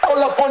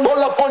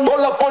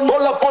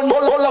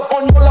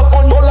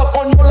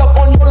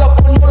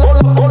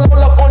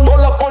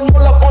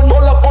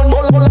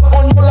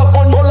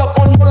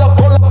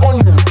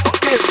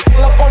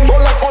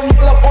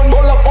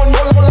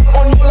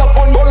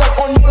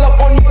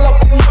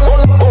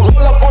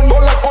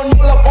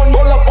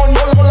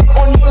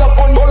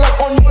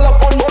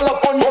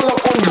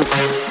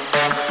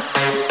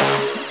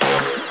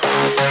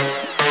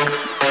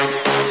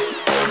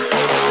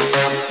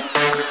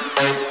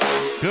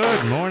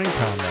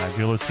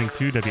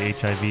To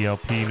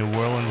WHIVLP New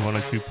Orleans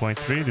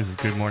 102.3. This is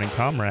Good Morning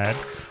Comrade.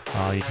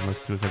 You can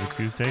listen to us every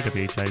Tuesday,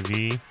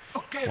 WHIV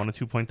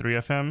 102.3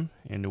 FM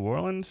in New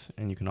Orleans.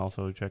 And you can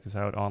also check us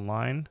out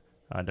online,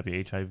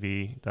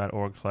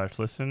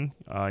 whiv.org/listen.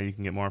 You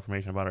can get more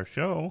information about our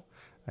show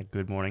at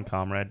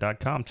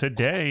goodmorningcomrade.com.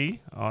 Today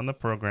on the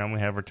program,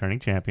 we have returning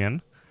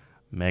champion,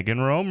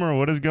 Megan Romer.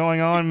 What is going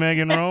on,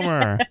 Megan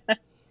Romer?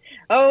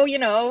 Oh,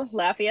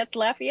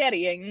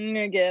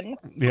 Lafayetteing again.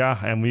 Yeah,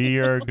 and we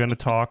are going to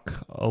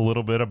talk a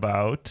little bit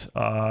about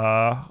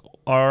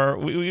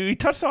we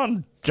touched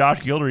on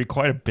Josh Guillory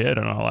quite a bit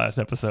on our last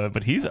episode,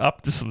 but he's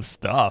up to some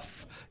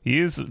stuff.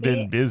 He's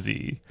been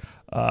busy.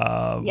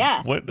 I'm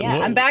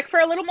back for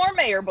a little more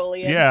mayor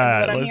bullying.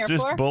 Yeah, let's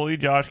just bully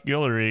Josh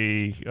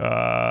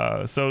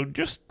Guillory. So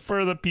just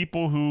for the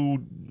people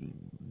who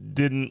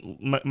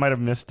might have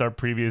missed our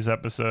previous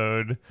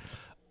episode,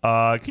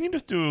 can you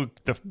just do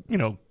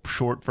the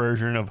short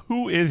version of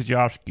who is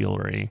Josh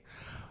Guillory,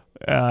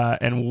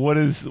 and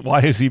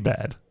why is he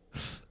bad?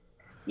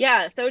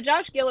 Yeah, so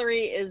Josh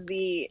Guillory is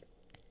the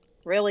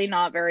really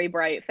not very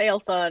bright fail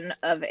son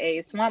of a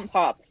swamp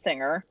pop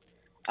singer,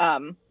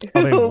 who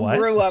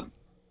grew up.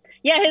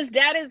 Yeah, his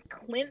dad is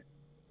Clint.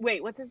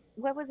 Wait, what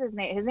was his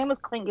name? His name was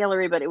Clint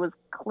Guillory, but it was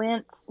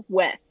Clint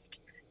West.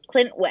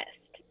 Clint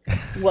West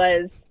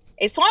was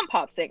a swamp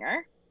pop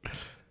singer.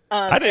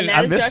 I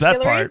missed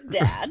that part.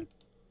 Dad.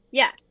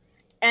 Yeah,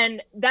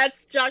 and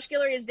that's Josh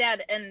Guillory's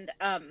dad, and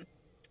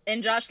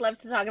Josh loves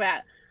to talk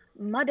about,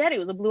 my daddy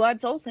was a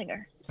blue-eyed soul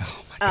singer.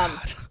 Oh my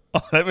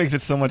god! That makes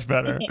it so much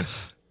better.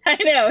 I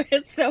know,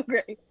 it's so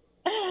great.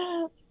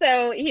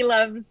 So he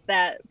loves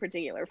that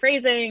particular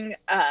phrasing,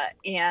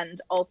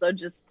 and also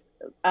just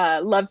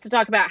loves to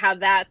talk about how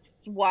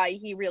that's why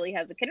he really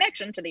has a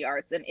connection to the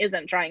arts and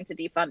isn't trying to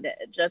defund it.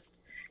 It just,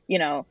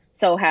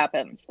 so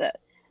happens that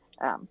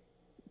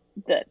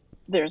that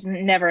there's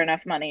never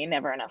enough money,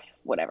 never enough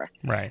whatever.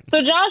 Right.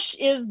 So Josh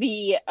is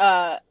he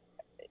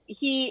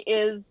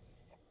is,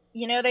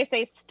 they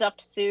say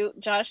stuffed suit.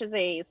 Josh is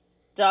a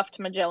stuffed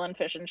Magellan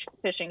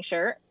fishing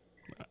shirt.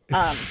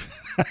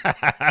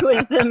 Who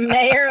is the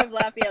mayor of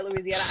Lafayette,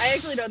 Louisiana. I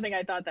actually don't think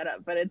I thought that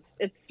up, but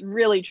it's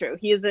really true.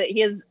 He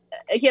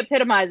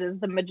epitomizes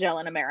the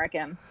Magellan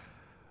American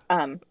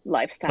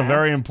lifestyle. A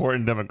very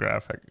important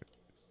demographic.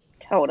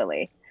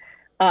 Totally.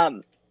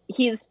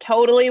 He's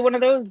totally one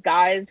of those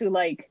guys who,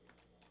 like,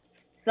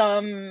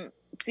 some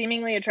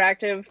seemingly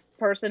attractive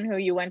person who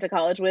you went to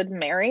college with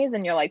marries,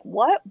 and you're like,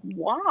 what?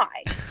 Why?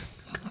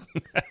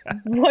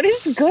 What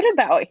is good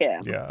about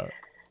him? Yeah.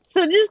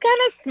 So just kind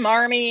of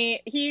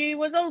smarmy. He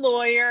was a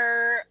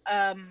lawyer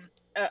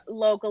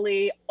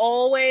locally,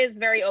 always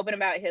very open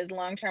about his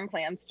long-term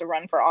plans to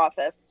run for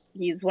office.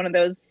 He's one of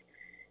those,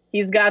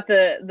 he's got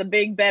the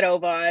big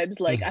Beto vibes,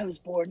 like, I was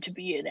born to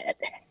be in it.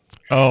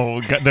 Oh,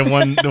 the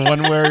one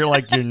where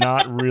you're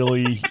not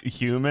really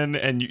human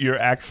and you're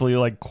actually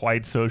like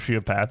quite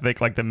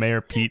sociopathic, like the Mayor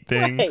Pete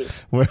thing.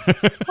 Right.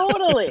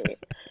 Totally.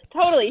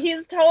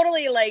 He's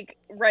totally like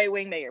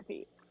right-wing Mayor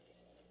Pete.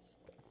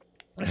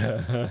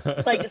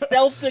 Like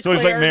self-declared. So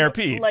he's like Mayor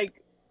Pete.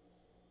 Like,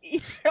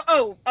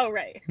 oh,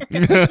 right.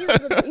 he's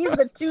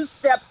the 2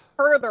 steps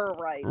further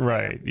right.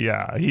 Right.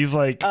 Yeah. He's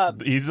like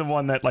he's the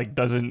one that like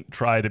doesn't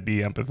try to be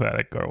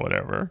empathetic or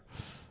whatever.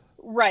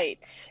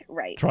 Right.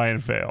 Try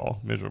and fail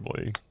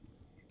miserably.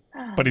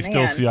 Oh, but he's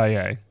still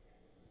CIA.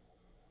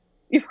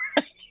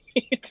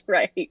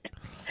 Right.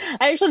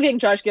 I actually think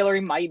Josh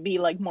Guillory might be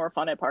like more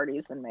fun at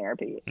parties than Mayor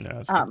Pete. Yeah,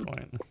 that's a good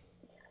point.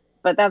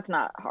 But that's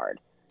not hard.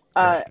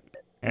 Right.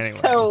 Anyway.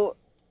 So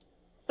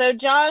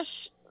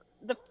Josh,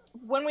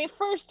 when we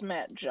first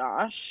met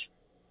Josh,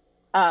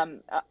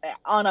 on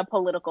a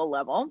political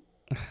level,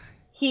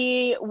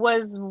 he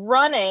was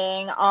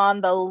running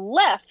on the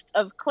left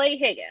of Clay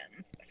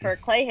Higgins for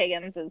Clay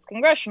Higgins'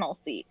 congressional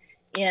seat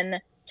in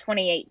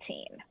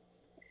 2018.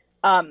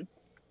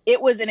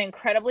 It was an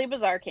incredibly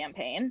bizarre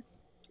campaign.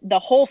 The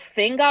whole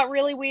thing got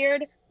really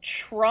weird.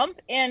 Trump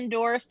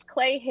endorsed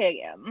Clay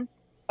Higgins,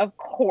 of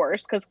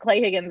course, because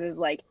Clay Higgins is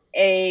like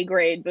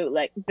A-grade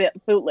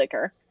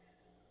bootlicker.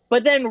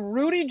 But then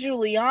Rudy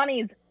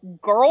Giuliani's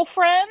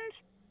girlfriend,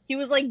 he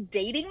was like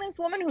dating this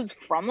woman who's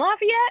from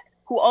Lafayette,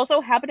 who also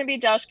happened to be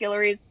Josh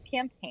Guillory's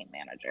campaign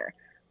manager.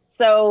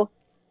 So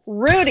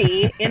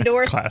Rudy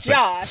endorsed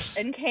Josh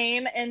and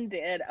came and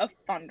did a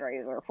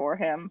fundraiser for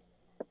him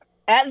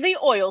at the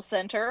Oil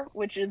Center,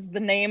 which is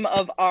the name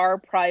of our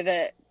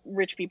private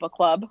rich people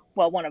club.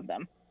 Well, one of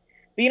them.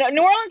 But,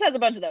 New Orleans has a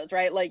bunch of those,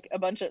 right? Like a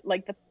bunch of,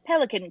 like the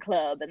Pelican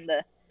Club and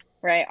the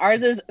right?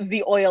 Ours is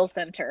the oil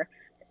center.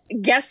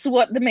 Guess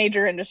what the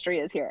major industry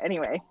is here?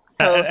 Anyway,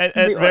 so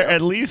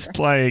at least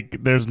like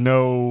there's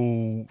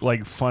no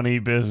like funny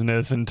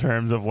business in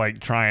terms of like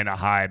trying to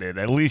hide it.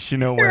 At least you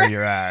know where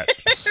you're at.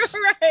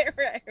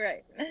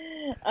 right.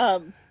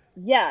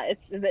 Yeah,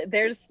 it's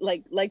there's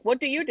like what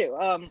do you do?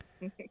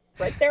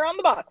 Right there on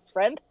the box,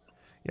 friend.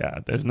 Yeah,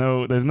 there's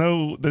no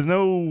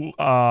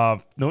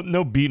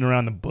beating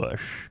around the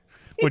bush.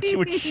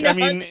 Which I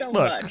mean, so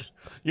look, much.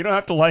 You don't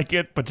have to like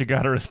it, but you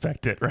gotta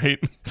respect it,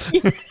 right?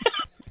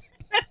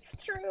 That's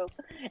true,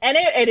 and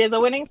it is a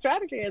winning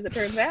strategy, as it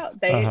turns out.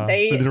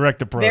 The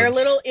direct approach. Their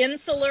little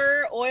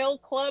insular oil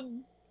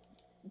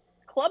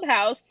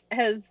clubhouse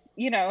has,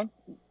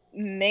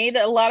 made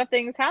a lot of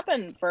things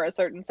happen for a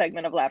certain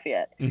segment of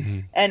Lafayette,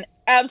 and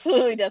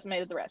absolutely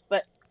decimated the rest.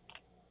 But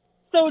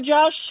so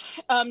Josh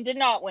did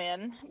not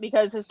win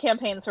because his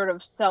campaign sort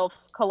of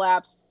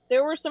self-collapsed.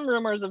 There were some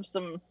rumors of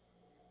some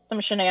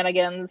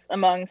shenanigans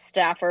among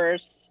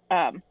staffers,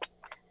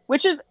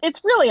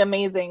 it's really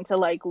amazing to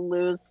like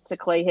lose to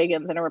Clay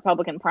Higgins in a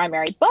Republican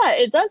primary, but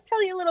it does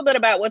tell you a little bit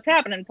about what's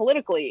happening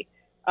politically,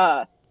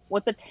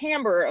 what the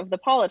timbre of the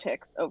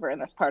politics over in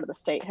this part of the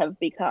state have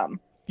become.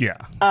 Yeah,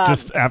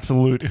 just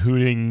absolute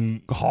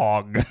hooting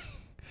hog.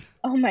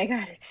 Oh my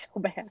God, it's so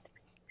bad.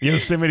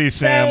 Yosemite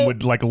Sam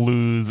would like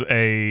lose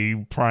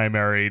a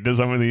primary to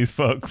some of these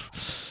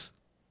folks.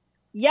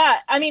 Yeah,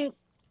 I mean,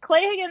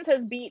 Clay Higgins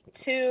has beat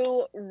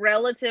two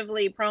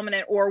relatively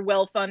prominent or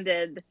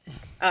well-funded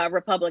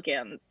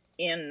Republicans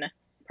in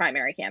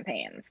primary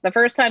campaigns. The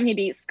first time he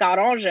beat Scott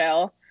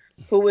Angel,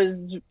 who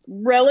was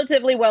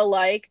relatively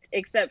well-liked,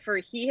 except for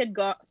he had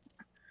got...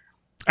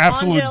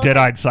 Absolute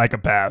dead-eyed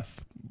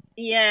psychopath.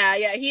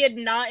 Yeah, he had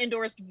not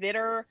endorsed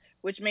Vitter,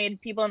 which made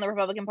people in the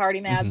Republican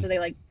Party mad, so they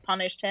like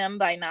punished him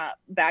by not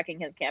backing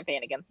his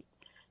campaign against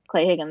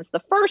Clay Higgins the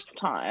first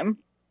time.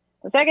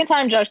 The second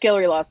time, Josh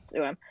Guillory lost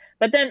to him.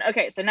 But then,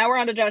 okay, so now we're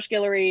on to Josh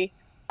Guillory.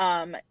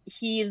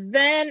 He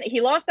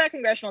lost that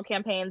congressional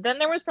campaign. Then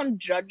there was some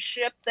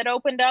judgeship that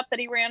opened up that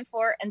he ran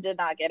for and did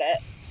not get it.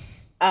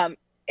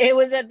 It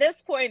was at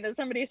this point that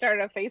somebody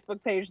started a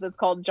Facebook page that's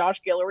called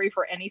Josh Guillory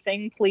for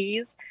anything,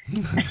 please.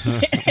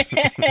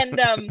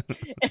 and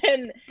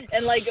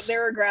like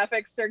there were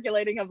graphics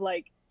circulating of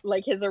like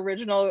his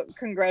original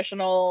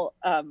congressional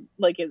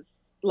like his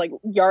like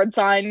yard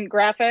sign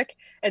graphic,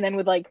 and then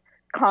with like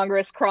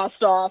Congress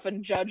crossed off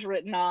and judge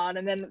written on,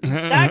 and then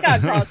that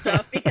got crossed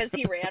off because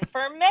he ran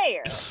for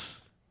mayor.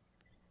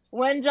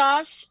 When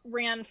Josh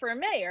ran for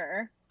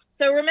mayor,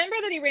 so remember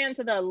that he ran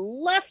to the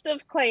left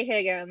of Clay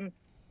Higgins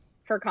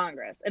for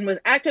Congress and was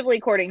actively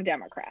courting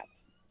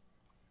Democrats.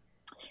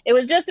 It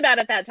was just about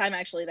at that time,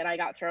 actually, that I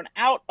got thrown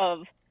out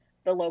of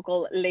the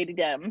local Lady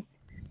Dems.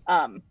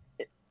 And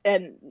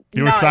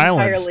you were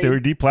silenced. They were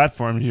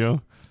deplatformed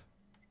you.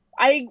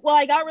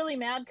 I got really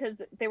mad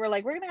because they were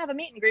like, we're going to have a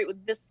meet and greet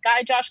with this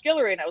guy, Josh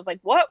Guillory. And I was like,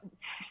 what?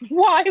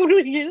 Why would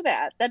we do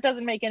that? That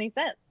doesn't make any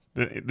sense.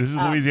 This is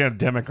Louisiana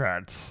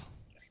Democrats.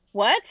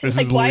 What? This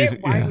like, is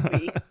why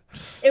would we?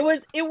 It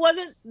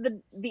wasn't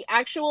the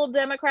actual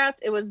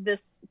Democrats. It was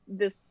this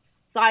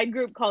side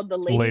group called the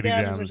Lady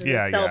Dems, which is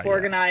a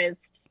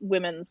self-organized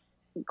women's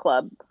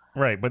club.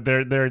 Right, but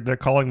they're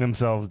calling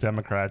themselves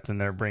Democrats, and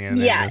they're bringing in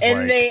this, and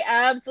like, they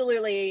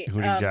absolutely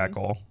hooting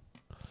jackal.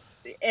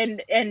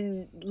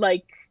 And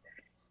like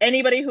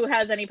anybody who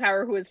has any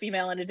power who is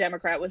female and a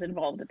Democrat was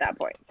involved at that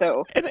point.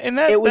 So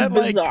it was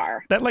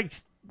bizarre.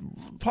 That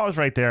pause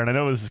right there, and I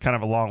know this is kind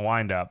of a long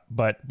wind up,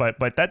 but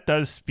that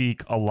does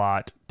speak a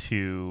lot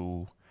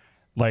to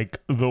like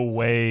the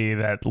way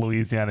that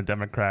Louisiana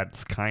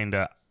Democrats kind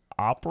of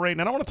operate.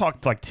 And I don't want to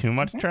talk like too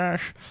much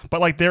trash, but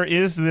like there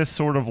is this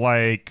sort of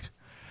like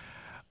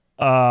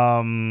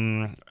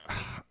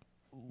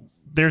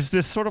there's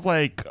this sort of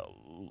like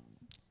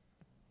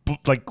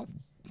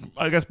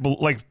I guess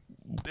like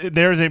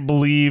there's a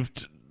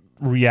believed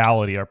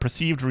reality or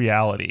perceived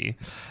reality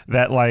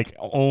that like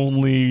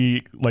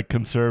only like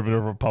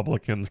conservative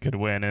Republicans could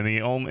win, and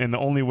the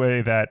only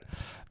way that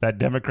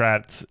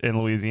Democrats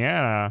in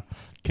Louisiana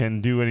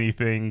can do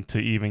anything to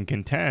even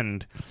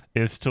contend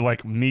is to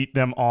like meet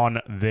them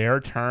on their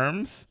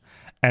terms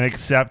and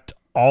accept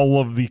all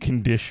of the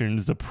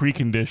conditions, the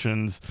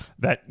preconditions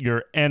that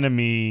your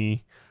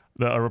enemy,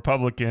 the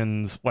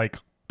Republicans, like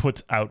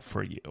puts out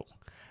for you.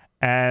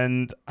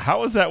 And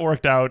how has that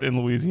worked out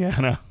in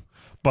Louisiana?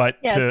 But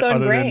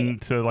than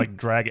to like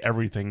drag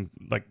everything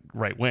like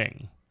right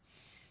wing.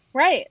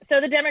 Right. So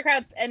the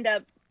Democrats end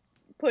up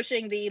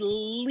pushing the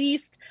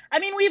least. I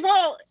mean, we've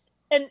all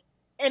and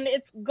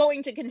it's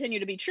going to continue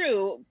to be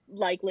true,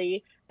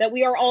 likely, that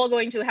we are all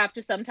going to have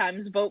to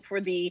sometimes vote for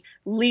the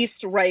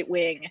least right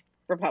wing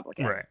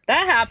Republican. Right.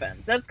 That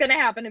happens. That's going to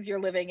happen if you're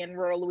living in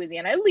rural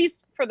Louisiana, at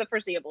least for the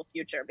foreseeable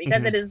future,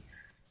 because it is.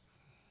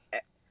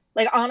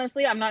 Like,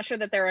 honestly, I'm not sure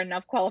that there are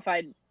enough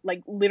qualified,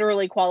 like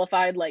literally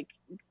qualified, like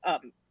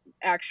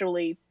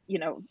actually,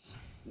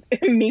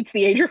 meets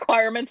the age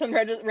requirements and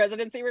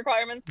residency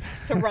requirements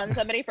to run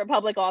somebody for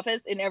public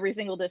office in every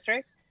single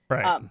district.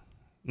 Right.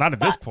 Not at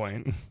this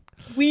point.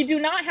 We do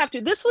not have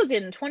to. This was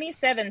in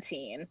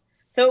 2017.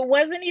 So it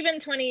wasn't even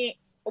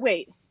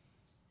wait.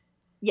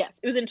 Yes,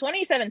 it was in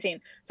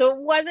 2017. So it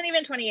wasn't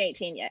even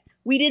 2018 yet.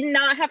 We did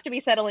not have to be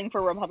settling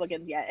for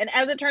Republicans yet. And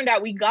as it turned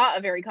out, we got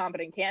a very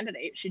competent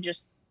candidate. She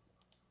just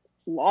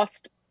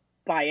lost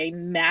by a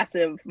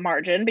massive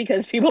margin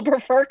because people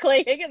prefer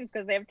Clay Higgins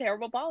because they have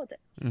terrible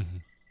politics. Mm-hmm.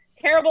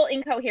 Terrible,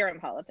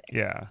 incoherent politics.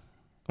 Yeah.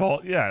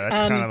 Well,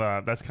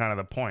 yeah, that's kind of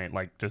the point.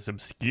 Like, just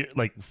obscure,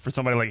 like for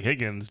somebody like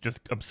Higgins, just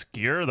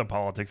obscure the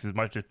politics as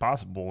much as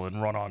possible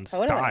and run on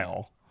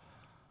style.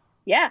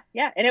 Yeah,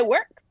 and it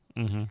works.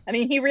 Mm-hmm. I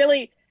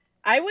mean,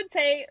 I would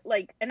say,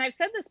 like, and I've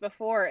said this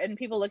before, and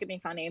people look at me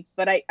funny,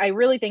 but I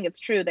really think it's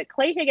true that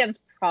Clay Higgins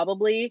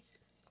probably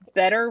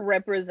better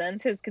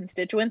represents his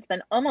constituents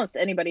than almost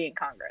anybody in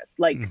Congress,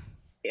 like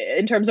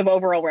in terms of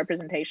overall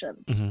representation.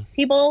 Mm-hmm.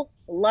 People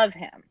love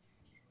him.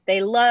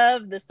 They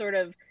love the sort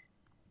of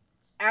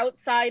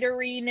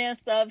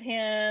outsideriness of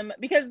him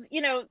because,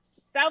 you know,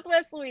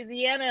 Southwest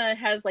Louisiana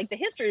has like the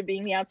history of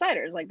being the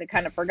outsiders, like the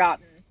kind of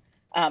forgotten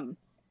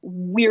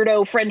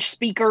weirdo French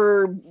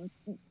speaker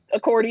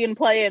accordion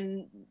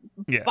playing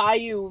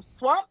bayou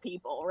swamp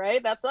people,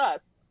 right? That's us.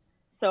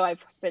 So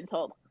I've been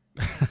told.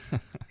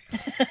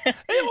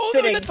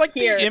 It's like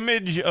the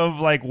image of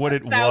like what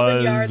it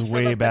was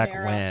way back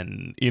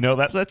when, you know,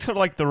 that's sort of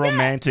like the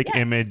romantic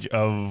image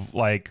of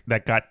like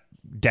that got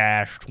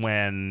dashed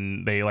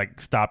when they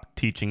like stopped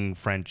teaching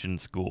French in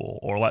school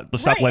or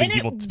stopped letting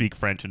people speak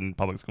French in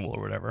public school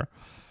or whatever.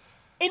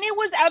 And it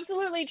was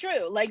absolutely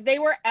true. Like they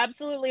were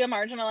absolutely a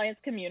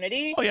marginalized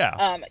community. Oh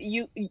yeah.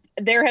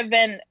 There have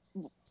been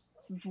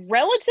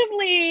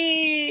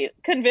relatively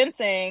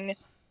convincing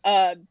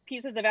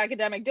pieces of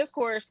academic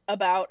discourse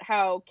about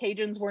how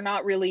Cajuns were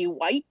not really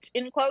white,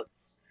 in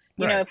quotes.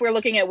 You know, if we're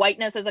looking at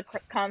whiteness as a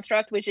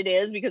construct, which it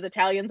is, because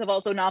Italians have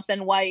also not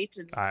been white.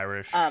 And,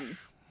 Irish.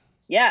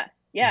 Yeah.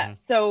 Mm-hmm.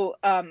 So,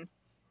 and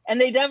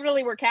they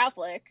definitely were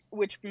Catholic,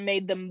 which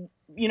made them,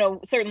 you know,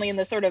 certainly in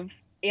the sort of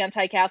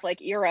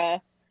anti-Catholic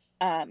era,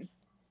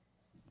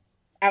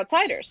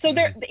 outsiders. So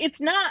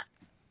it's not.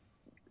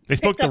 They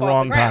spoke the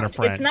wrong kind of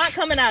French. It's not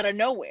coming out of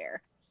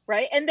nowhere,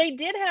 right? And they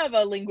did have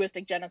a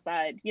linguistic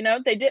genocide. You know,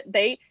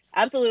 they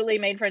absolutely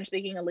made French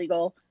speaking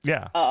illegal.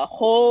 Yeah. A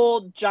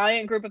whole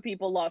giant group of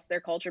people lost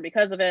their culture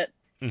because of it.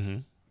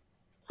 Mm-hmm.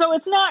 So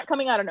it's not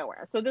coming out of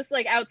nowhere. So this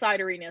like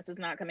outsideriness is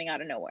not coming out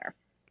of nowhere.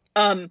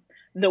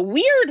 The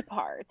weird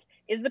part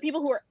is the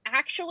people who are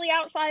actually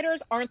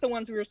outsiders aren't the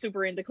ones who are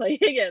super into Clay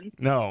Higgins.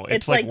 No,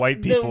 it's like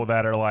white people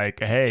that are like,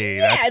 hey,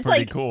 that's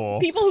pretty cool.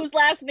 People whose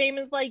last name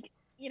is like,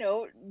 you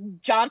know,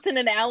 Johnson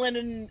and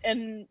Allen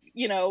and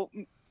you know,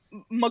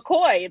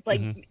 McCoy. It's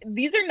like,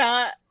 these are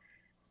not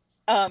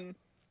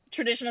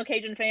traditional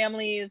Cajun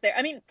families.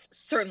 I mean,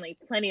 certainly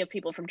plenty of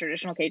people from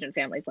traditional Cajun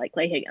families like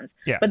Clay Higgins.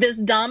 Yeah. But this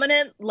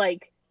dominant,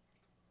 like,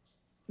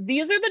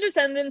 these are the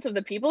descendants of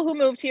the people who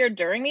moved here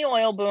during the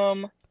oil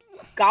boom,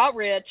 got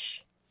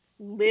rich,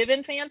 live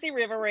in fancy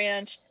river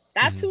ranch.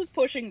 That's who's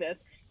pushing this.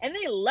 And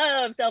they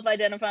love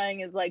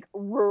self-identifying as like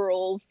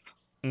rurals.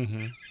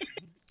 Mm-hmm.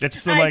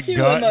 It's the like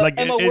gun, like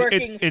I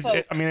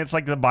mean, it's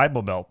like the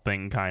Bible Belt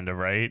thing, kind of,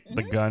 right? Mm-hmm.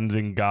 The guns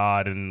and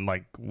God and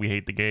like we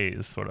hate the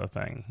gays sort of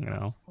thing, you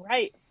know?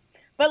 Right.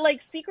 But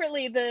like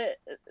secretly, the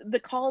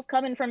call's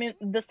coming from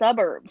the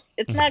suburbs.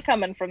 It's not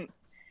coming from.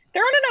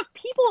 There aren't enough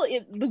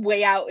people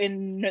way out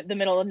in the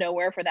middle of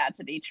nowhere for that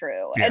to be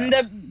true, and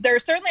there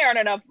certainly aren't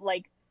enough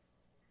like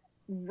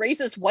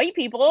racist white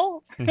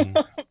people.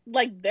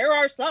 Like there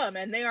are some,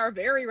 and they are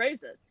very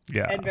racist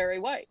and very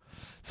white.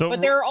 So,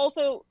 but there are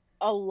also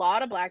a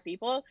lot of black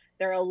people.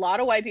 There are a lot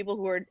of white people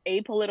who are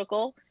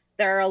apolitical.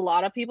 There are a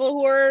lot of people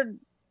who are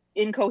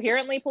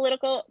incoherently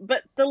political.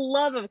 But the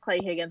love of Clay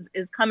Higgins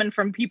is coming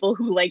from people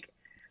who like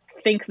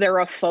think they're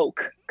a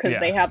folk because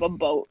they have a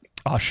boat.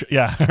 Oh,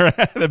 yeah.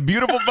 The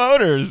beautiful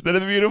boaters. They're the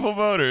beautiful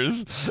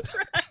boaters. That's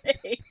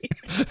right.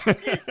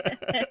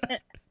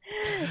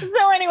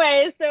 So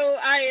anyway, so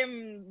I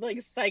am like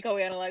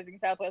psychoanalyzing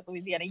Southwest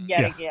Louisiana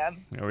yet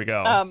again. There we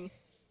go.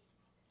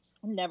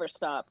 Never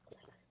stops.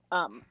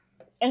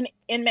 And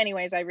in many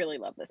ways, I really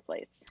love this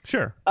place.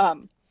 Sure.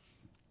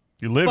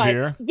 You live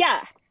here.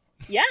 Yeah,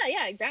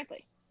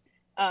 exactly.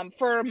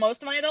 For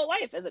most of my adult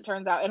life, as it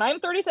turns out. And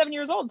I'm 37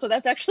 years old, so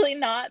that's actually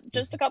not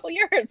just a couple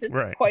years.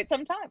 It's quite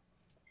some time.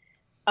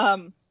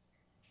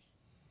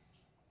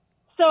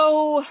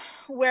 So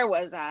where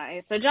was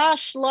I? So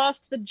Josh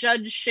lost the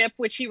judgeship,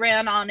 which he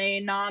ran on a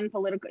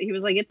non-political. He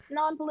was like, it's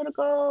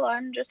non-political.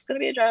 I'm just going to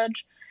be a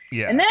judge.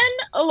 Yeah. And then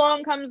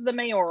along comes the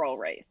mayoral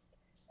race,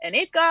 and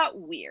it got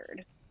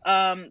weird.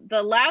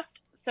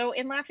 So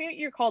in Lafayette,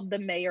 you're called the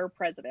mayor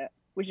president,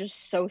 which is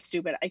so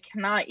stupid. I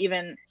cannot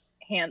even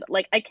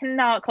I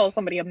cannot call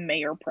somebody a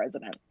mayor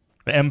president.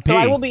 The MP. So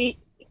I will be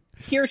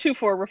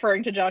heretofore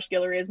referring to Josh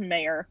Guillory as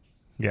mayor.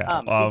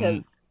 Yeah.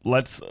 Because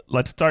let's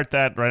start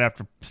that right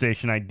after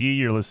station ID.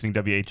 You're listening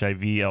to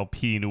WHIV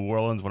LP New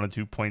Orleans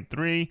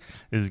 102.3.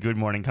 This is Good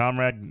Morning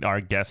Comrade.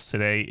 Our guest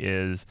today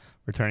is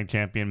returning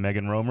champion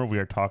Megan Romer. We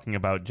are talking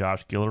about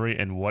Josh Guillory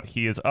and what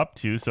he is up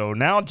to. So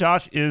now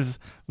Josh is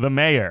the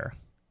mayor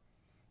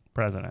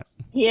president.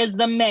 He is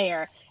the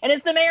mayor. And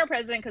it's the mayor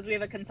president because we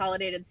have a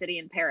consolidated city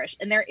and parish.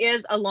 And there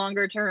is a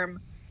longer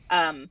term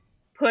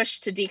push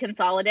to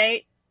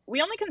deconsolidate.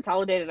 We only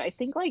consolidated, I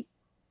think, like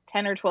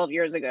 10 or 12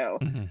 years ago.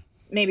 Mm-hmm.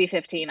 Maybe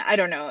 15. I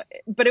don't know.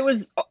 But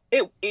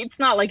it's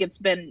not like it's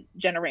been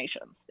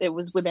generations. It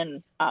was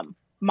within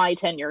my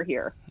tenure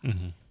here.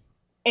 Mm-hmm.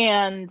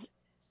 And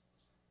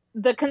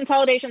the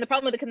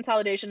problem with the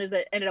consolidation is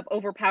it ended up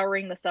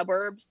overpowering the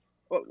suburbs,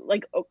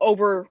 like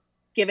over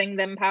giving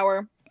them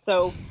power.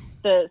 So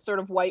the sort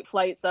of white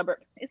flight suburb,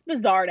 it's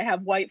bizarre to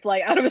have white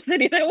flight out of a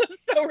city that was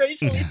so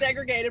racially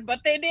segregated, but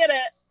they did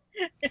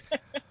it.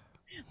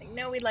 Like,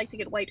 no, we'd like to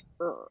get white.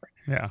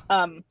 Yeah.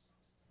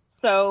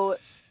 So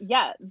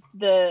yeah,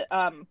 the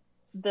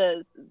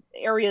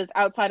areas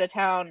outside of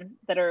town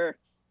that are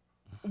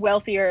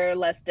wealthier,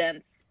 less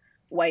dense,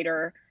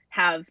 whiter,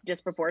 have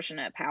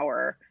disproportionate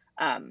power,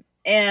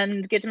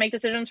 and get to make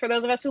decisions for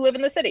those of us who live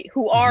in the city,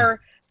 who are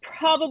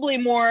probably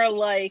more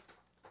like,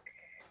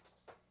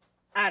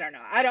 I don't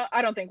know.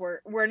 I don't think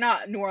we're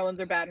not New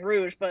Orleans or Baton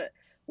Rouge, but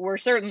we're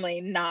certainly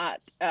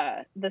not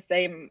the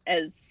same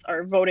as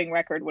our voting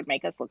record would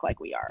make us look like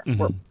we are.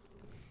 Mm-hmm.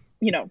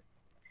 We're,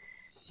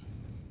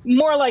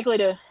 more likely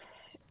to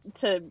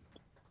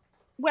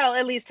well,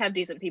 at least have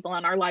decent people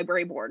on our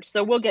library board.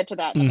 So we'll get to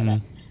that in a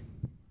minute.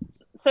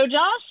 So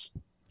Josh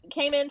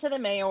came into the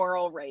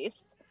mayoral race.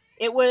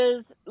 It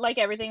was, like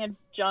everything, a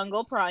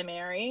jungle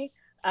primary.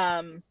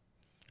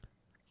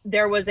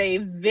 There was a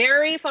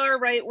very far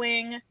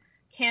right-wing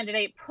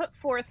candidate put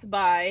forth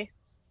by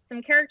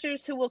some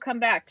characters who we'll come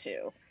back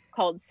to,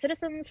 called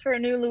Citizens for a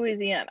New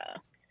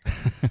Louisiana.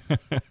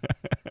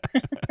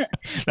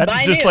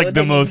 That's just like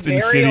the most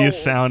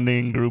insidious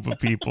sounding group of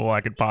people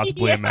I could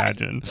possibly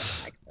imagine.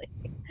 Exactly.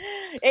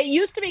 It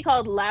used to be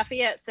called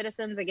Lafayette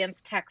Citizens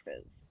Against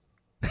Texas.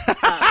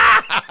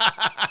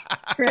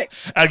 Right.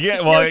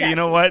 Again, well, you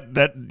know what?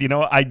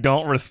 I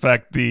don't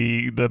respect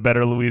the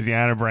Better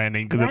Louisiana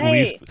branding because at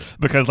least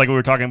like we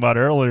were talking about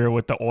earlier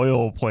with the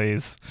oil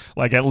place,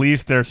 like at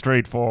least they're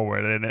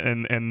straightforward,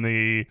 and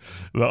the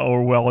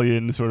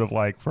Orwellian sort of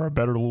like for a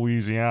better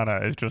Louisiana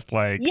is just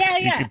like you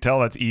can tell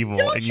that's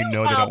evil, and you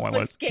know they don't want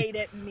to obfuscate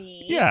at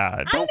me.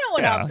 Yeah, I know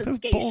an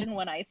obfuscation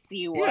when I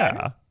see one.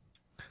 Yeah.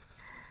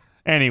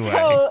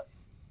 Anyway.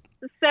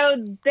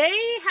 So they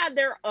had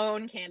their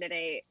own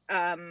candidate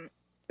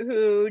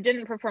who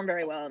didn't perform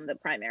very well in the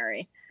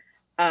primary.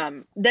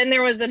 Then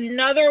there was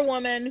another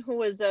woman who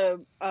was a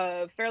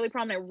fairly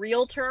prominent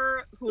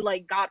realtor who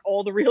like got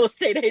all the real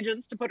estate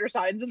agents to put her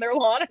signs in their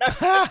lawn.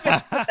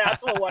 And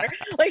that's what won her.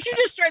 Like she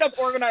just straight up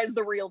organized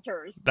the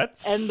realtors.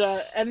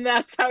 And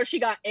that's how she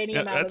got any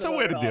amount that's of the a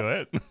way to do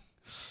it.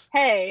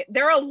 Hey,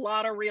 there are a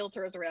lot of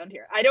realtors around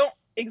here. I don't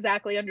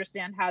exactly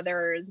understand how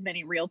there are as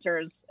many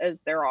realtors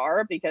as there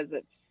are because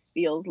it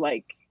feels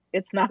like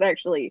it's not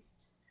actually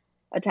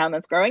a town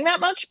that's growing that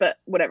much, but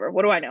whatever.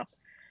 What do I know?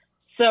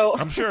 So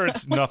I'm sure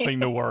it's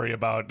nothing to worry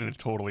about and it's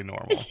totally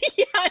normal.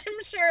 Yeah,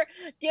 I'm sure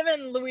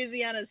given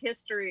Louisiana's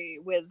history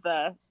with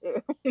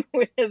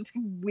with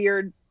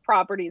weird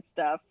property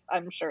stuff,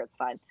 I'm sure it's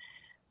fine.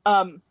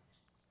 And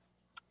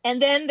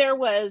then there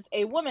was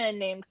a woman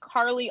named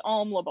Carly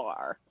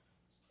Almlabar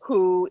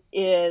who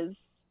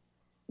is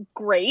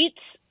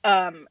great.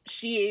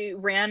 She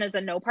ran as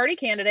a no party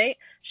candidate.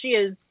 She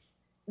is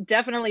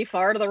definitely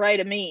far to the right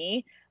of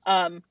me.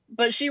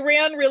 But she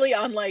ran really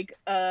on like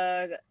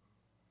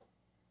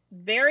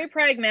very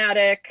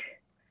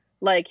pragmatic,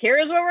 like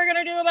here's what we're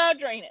gonna do about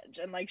drainage,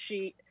 and like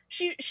she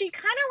kind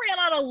of ran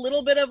on a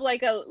little bit of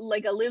like a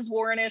Liz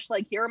Warren-ish,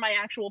 like here are my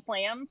actual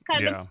plans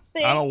kind of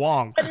thing, on a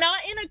wonk, but not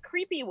in a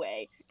creepy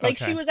way. Like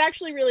she was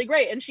actually really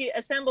great, and she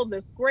assembled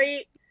this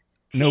great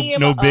team.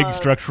 No big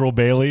structural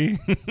Bailey.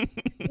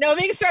 No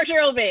big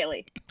structural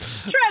Bailey.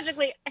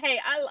 Tragically, hey,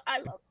 I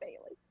love Bailey.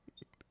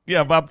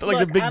 Yeah, but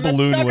like the big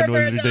balloon one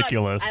was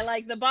ridiculous. I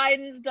like the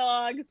Biden's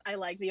dogs. I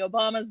like the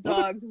Obama's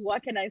dogs.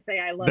 What can I say?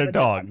 I love their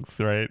dogs,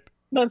 right?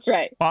 That's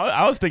right. Well,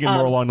 I was thinking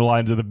more along the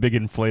lines of the big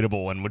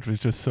inflatable one, which was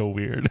just so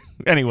weird.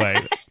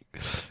 Anyway.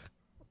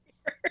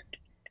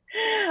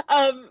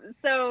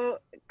 So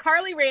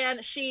Carly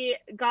ran. She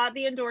got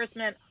the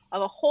endorsement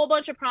of a whole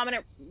bunch of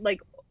prominent,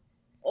 like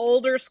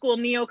older school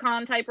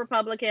neocon type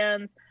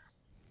Republicans,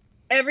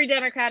 every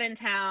Democrat in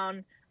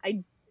town.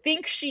 I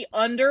think she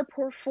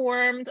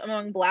underperformed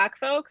among Black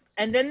folks.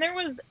 And then there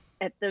was,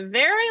 at the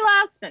very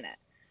last minute,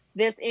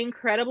 this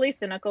incredibly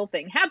cynical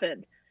thing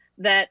happened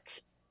that,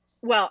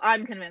 well,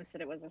 I'm convinced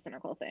that it was a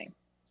cynical thing.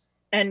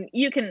 And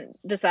you can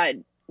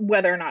decide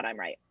whether or not I'm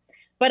right.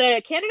 But a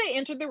candidate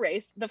entered the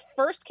race. The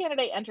first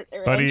candidate entered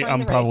Buddy,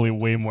 I'm probably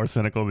way more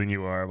cynical than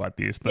you are about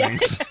these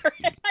things.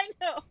 Yeah, I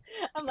know.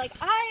 I'm like,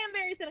 I am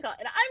very cynical.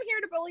 And I'm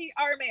here to bully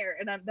our mayor.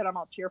 And I'm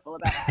all cheerful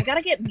about it. I got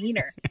to get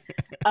meaner.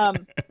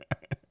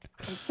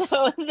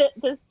 So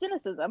the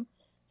cynicism.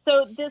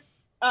 So this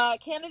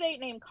candidate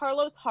named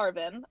Carlos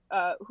Harvin,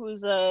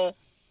 who's a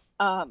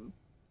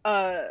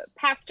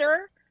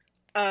pastor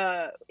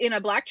in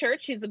a black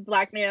church, he's a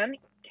black man,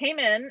 came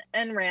in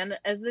and ran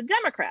as the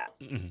Democrat.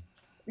 Mm-hmm.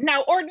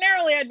 Now,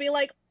 ordinarily, I'd be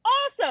like,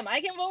 awesome,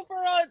 I can vote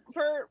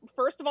for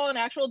first of all, an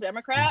actual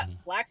Democrat,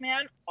 black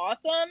man,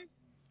 awesome.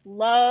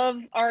 Love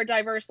our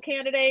diverse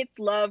candidates,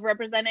 love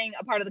representing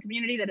a part of the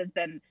community that has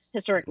been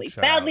historically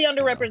badly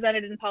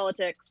underrepresented in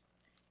politics.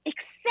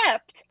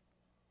 Except,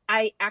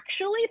 I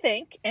actually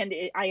think, and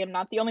I am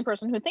not the only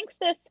person who thinks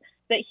this,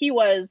 that he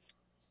was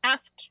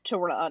asked to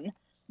run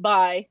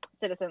by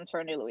Citizens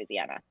for a New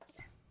Louisiana.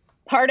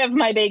 Part of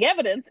my big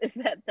evidence is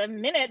that the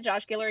minute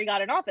Josh Guillory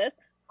got in office,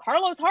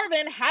 Carlos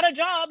Harvin had a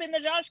job in the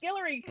Josh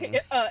Guillory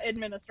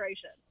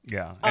administration.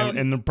 Yeah,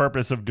 and the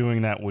purpose of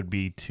doing that would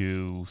be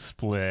to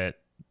split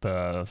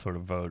the sort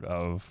of vote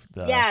of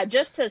the... Yeah,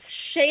 just to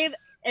shave,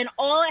 and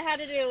all I had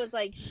to do was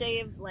like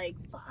shave like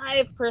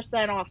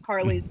 5% off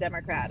Carly's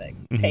Democratic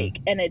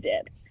take, and it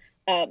did.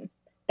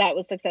 That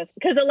was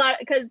successful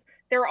because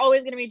there are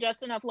always going to be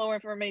just enough low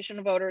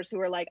information voters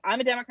who are like, I'm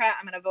a Democrat,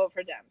 I'm going to vote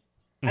for Dems.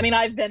 I mean,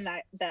 I've been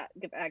that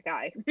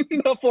guy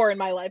before in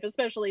my life,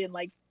 especially in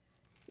like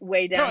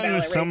way down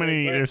ballot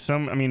races.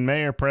 I mean,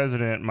 mayor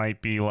president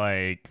might be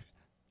like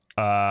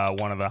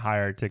one of the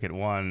higher ticket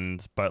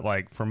ones, but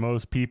like for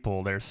most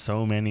people, there's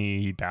so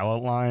many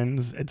ballot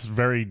lines. It's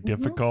very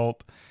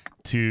difficult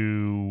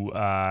to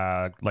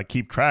like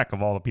keep track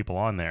of all the people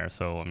on there.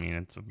 So I mean,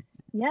 it's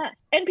yeah,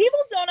 and people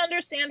don't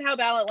understand how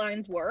ballot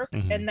lines work,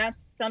 and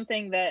that's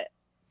something that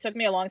took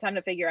me a long time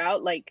to figure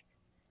out. Like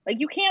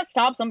you can't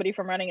stop somebody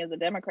from running as a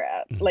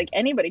Democrat. Like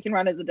anybody can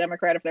run as a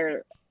Democrat if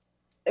they're.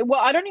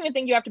 Well, I don't even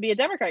think you have to be a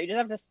Democrat. You just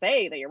have to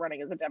say that you're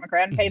running as a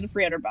Democrat and pay the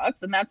 $300,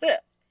 and that's it.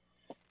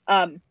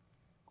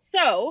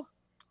 So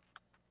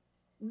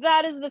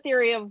that is the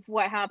theory of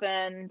what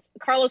happened.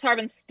 Carlos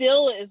Harvin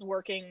still is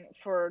working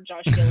for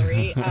Josh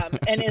Guillory,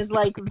 and is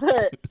like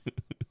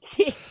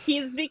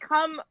he's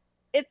become.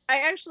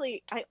 I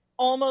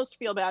almost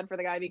feel bad for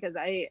the guy because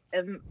I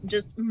am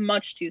just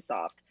much too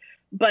soft.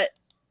 But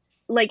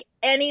like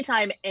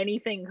anytime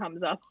anything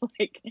comes up,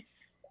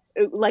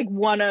 like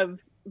one of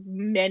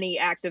many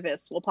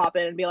activists will pop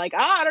in and be like,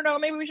 I don't know,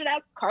 maybe we should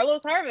ask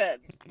Carlos Harvin.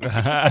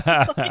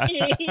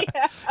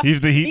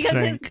 He's the heat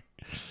sink.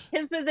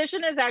 His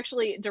position is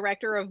actually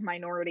director of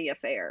minority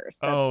affairs.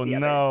 That's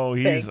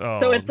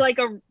so it's like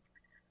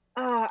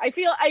I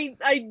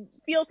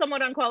feel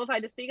somewhat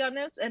unqualified to speak on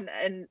this,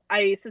 and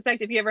I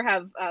suspect if you ever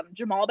have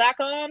Jamal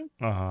back on,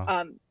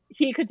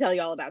 he could tell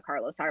you all about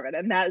Carlos Harvin,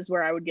 and that is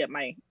where I would get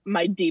my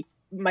deep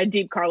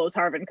Carlos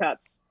Harvin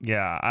cuts.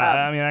 Yeah,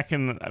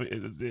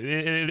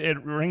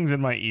 it rings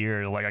in my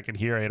ear. Like I can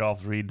hear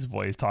Adolph Reed's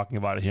voice talking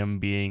about him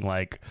being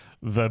like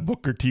the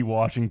Booker T.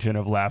 Washington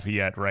of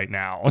Lafayette right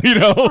now. You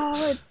know?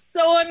 Oh, it's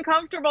so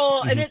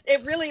uncomfortable, and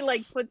it really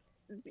like puts.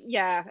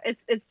 Yeah,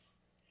 it's.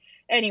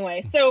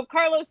 Anyway, so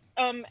Carlos,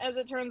 as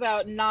it turns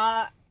out,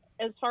 not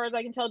as far as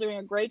I can tell, doing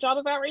a great job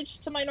of outreach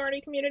to minority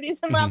communities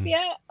in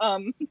Lafayette.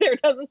 There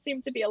doesn't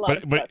seem to be a lot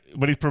of trust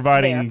but he's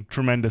providing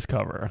tremendous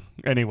cover.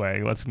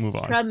 Anyway, let's move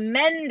on.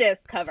 Tremendous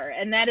cover,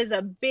 and that is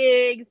a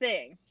big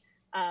thing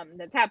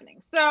that's happening.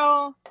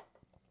 So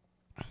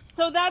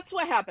that's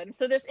what happened.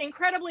 So this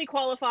incredibly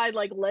qualified,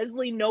 like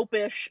Leslie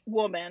Knope-ish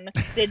woman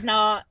did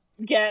not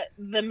get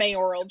the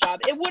mayoral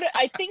job.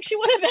 I think she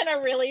would have been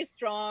a really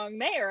strong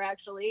mayor,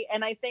 actually,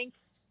 and I think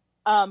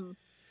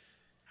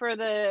for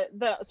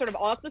the sort of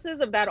auspices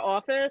of that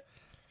office,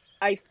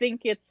 I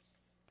think it's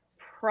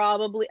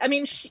probably, I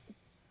mean,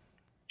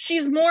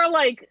 she's more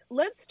like,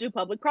 let's do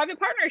public-private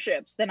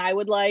partnerships than I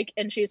would like,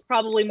 and she's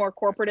probably more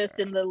corporatist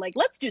in the, like,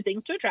 let's do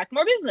things to attract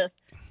more business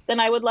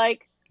than I would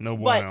like. No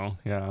bueno,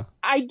 yeah.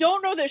 I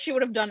don't know that she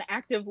would have done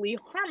actively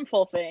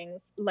harmful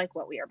things like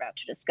what we are about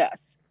to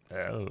discuss.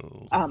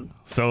 Oh.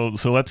 So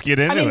let's get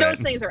into it. I mean, those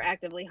things are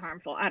actively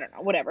harmful. I don't know,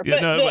 whatever. Yeah,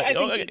 but I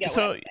think you get what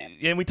I'm saying.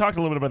 Yeah, we talked a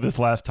little bit about this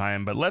last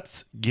time, but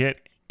let's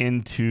get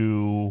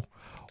into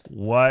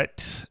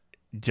what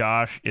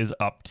Josh is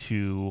up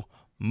to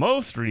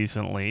most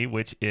recently,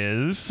 which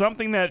is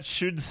something that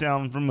should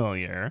sound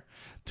familiar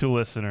to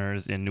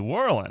listeners in New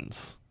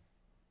Orleans.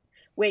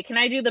 Wait, can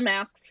I do the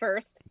masks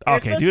first?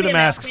 Okay, do the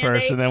masks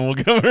first, and then we'll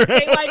go over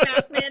statewide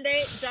mask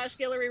mandate. Josh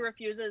Guillory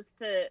refuses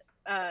to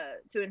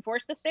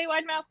enforce the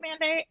statewide mask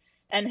mandate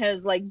and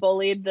has like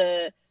bullied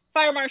the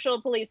fire marshal,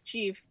 police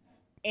chief,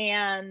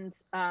 and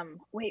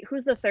wait,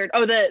 who's the third?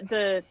 Oh,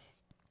 the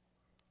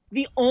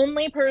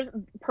only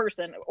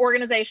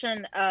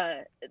organization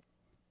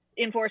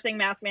enforcing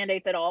mask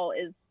mandates at all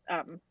is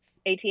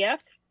ATF.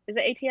 Is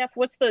it ATF?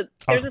 What's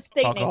there's a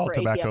state alcohol, name for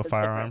tobacco, ATF.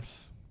 firearms.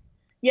 Different.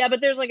 Yeah,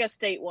 but there's like a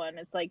state one.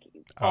 It's like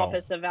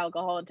Office of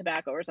Alcohol and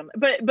Tobacco or something.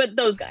 But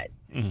those guys.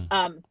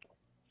 Mm-hmm.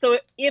 So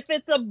if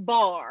it's a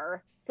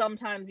bar,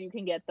 sometimes you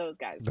can get those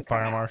guys. The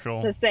fire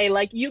marshal to say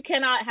like you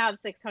cannot have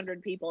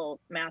 600 people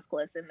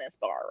maskless in this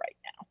bar right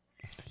now.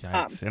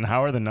 Yikes. And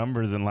how are the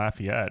numbers in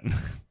Lafayette?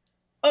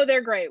 Oh,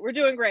 they're great. We're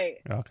doing great.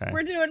 Okay.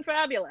 We're doing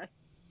fabulous.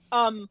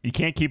 You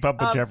can't keep up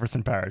with Um,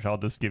 Jefferson Parish. I'll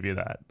just give you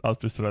that. I'll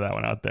just throw that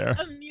one out there.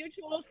 a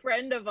mutual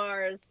friend of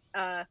ours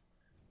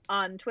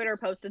on Twitter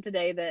posted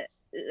today that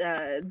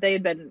they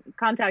had been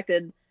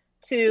contacted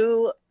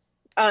to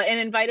and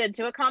invited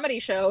to a comedy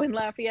show in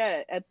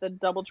Lafayette at the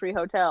DoubleTree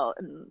Hotel,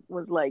 and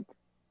was like,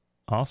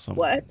 Awesome.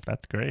 "What?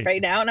 That's great.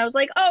 Right now?" And I was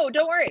like, "Oh,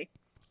 don't worry,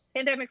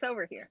 pandemic's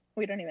over here.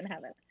 We don't even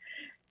have it."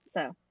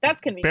 So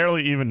that's convenient.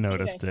 Barely even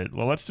noticed it.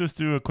 Well, let's just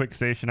do a quick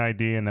station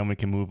ID and then we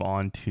can move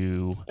on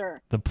to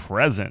the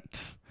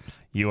present.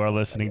 You are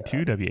listening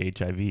to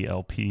WHIV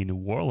LP New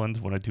Orleans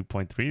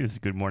 102.3. This is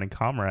Good Morning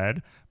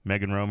Comrade.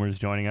 Megan Romer is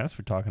joining us.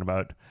 We're talking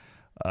about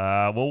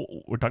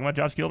we're talking about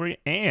Josh Guillory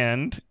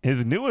and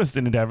his newest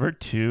endeavor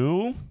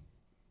to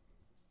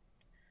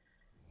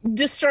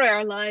destroy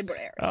our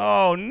library.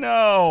 Oh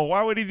no!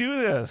 Why would he do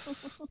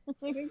this?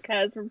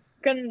 Because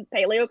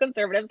paleo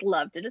conservatives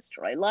love to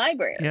destroy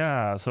libraries.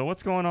 Yeah. So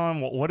what's going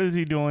on? What is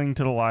he doing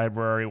to the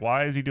library?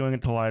 Why is he doing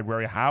it to the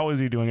library? How is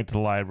he doing it to the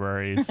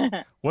libraries?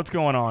 What's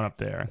going on up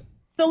there?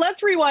 So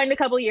let's rewind a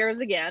couple years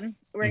again.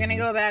 We're going to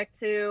go back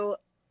to,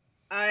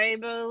 I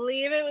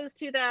believe it was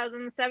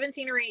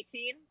 2017 or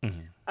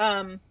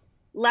 18.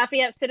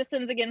 Lafayette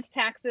Citizens Against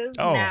Taxes,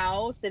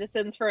 now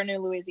Citizens for a New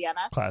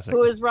Louisiana. Classic.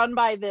 Who is run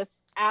by this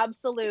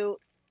absolute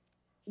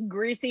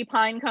greasy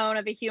pine cone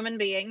of a human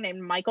being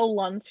named Michael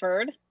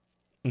Lunsford,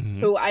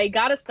 who I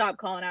gotta stop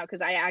calling out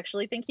because I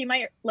actually think he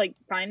might like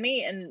find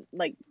me and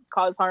like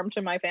cause harm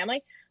to my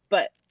family.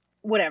 But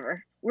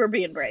whatever, we're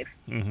being brave.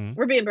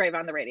 We're being brave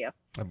on the radio.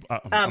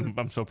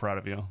 I'm so proud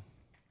of you.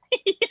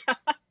 Yeah.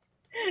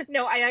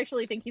 No, I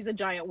actually think he's a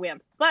giant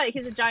wimp, but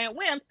he's a giant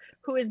wimp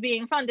who is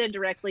being funded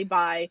directly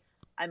by,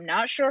 I'm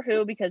not sure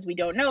who, because we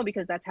don't know,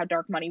 because that's how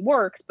dark money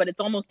works, but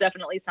it's almost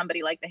definitely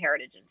somebody like the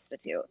Heritage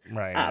Institute,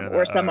 right?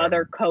 Or some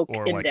other Koch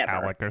or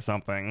endeavor. like ALEC or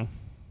something.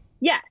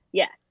 Yeah.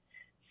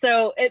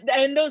 So,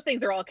 and those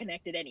things are all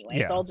connected anyway.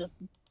 Yeah. It's all just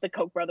the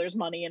Koch brothers'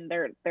 money and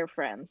their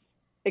friends,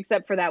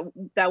 except for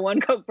that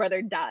one Koch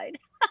brother died.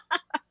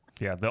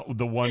 Yeah,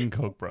 the one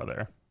Koch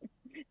brother.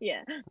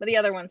 Yeah, but the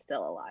other one's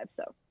still alive.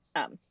 So,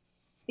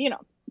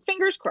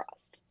 fingers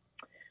crossed.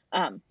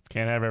 Can't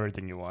have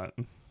everything you want.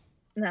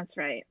 That's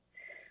right.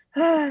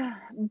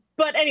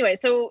 But anyway,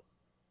 so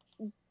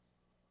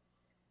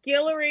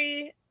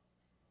Guillory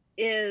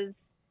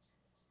is,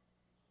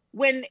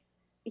 when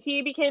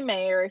he became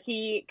mayor,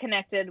 he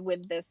connected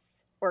with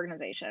this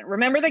organization.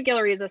 Remember that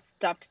Guillory is a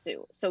stuffed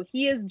suit. So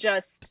he is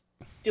just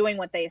doing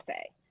what they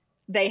say.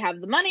 They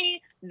have the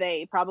money.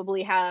 They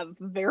probably have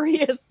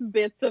various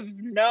bits of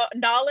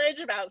knowledge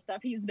about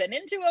stuff he's been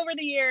into over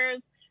the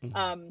years.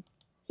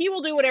 He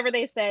will do whatever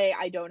they say.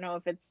 I don't know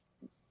if it's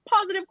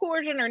positive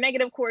coercion or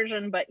negative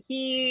coercion, but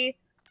he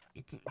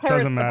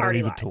doesn't matter.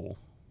 He's a tool.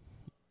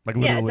 Like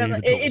literally,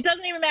 it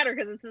doesn't even matter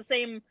because it's the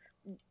same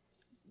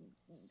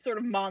sort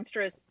of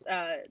monstrous,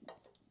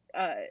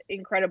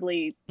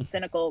 incredibly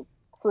cynical,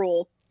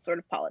 cruel sort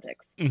of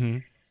politics.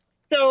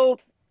 So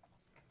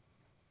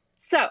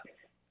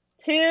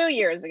 2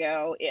 years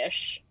ago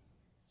ish,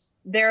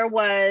 there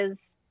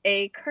was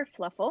a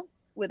kerfluffle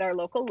with our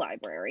local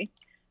library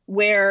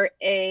where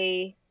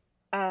a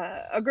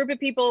group of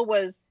people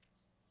was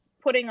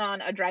putting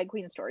on a drag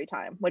queen story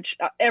time, which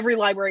every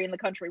library in the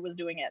country was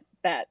doing it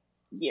that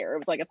year. It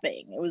was like a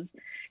thing.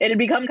 It had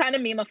become kind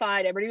of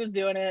memeified. Everybody was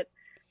doing it.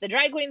 The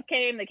drag queens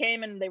came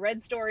and they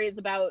read stories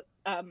about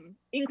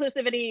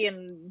inclusivity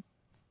and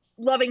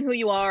loving who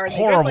you are. And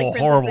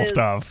horrible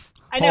stuff.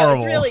 I know,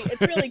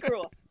 it's really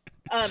cruel.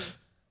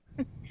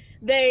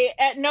 They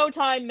at no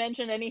time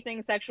mention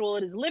anything sexual.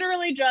 It is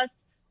literally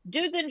just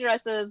dudes in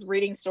dresses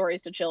reading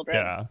stories to children.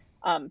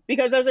 Yeah.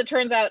 Because as it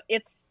turns out,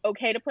 it's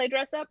okay to play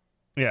dress up.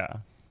 Yeah.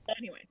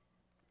 Anyway.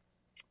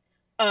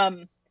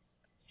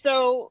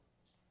 So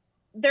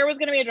there was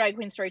going to be a drag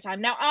queen story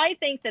time. Now, I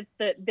think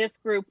that this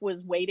group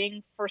was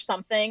waiting for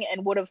something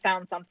and would have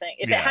found something.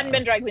 If it hadn't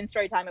been drag queen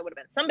story time, it would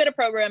have been some bit of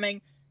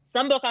programming,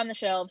 some book on the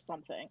shelf,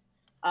 something.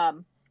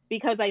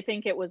 Because I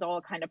think it was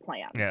all kind of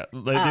planned. Yeah,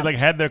 they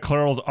had their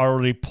curls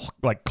already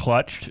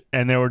clutched,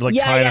 and they were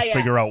trying to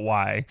figure out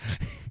why.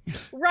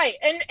 Right,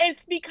 and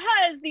it's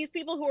because these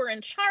people who are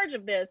in charge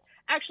of this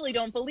actually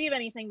don't believe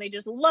anything. They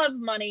just love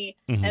money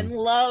and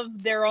love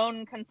their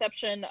own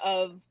conception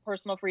of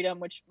personal freedom,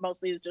 which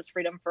mostly is just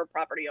freedom for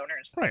property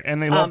owners. Right,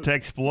 and they love to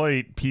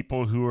exploit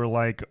people who are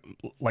like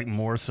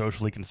more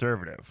socially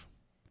conservative.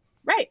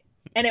 Right,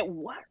 and it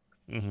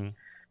works.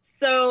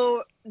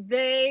 So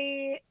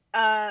they.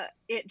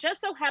 It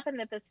just so happened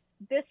that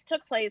this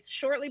took place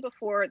shortly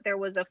before there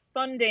was a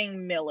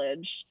funding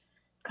millage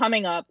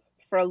coming up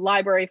for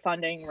library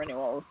funding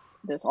renewals.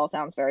 This all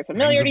sounds very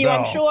familiar to you,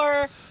 I'm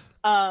sure.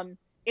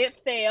 It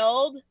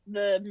failed,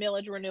 the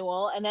millage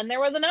renewal, and then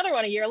there was another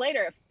one a year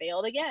later. It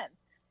failed again.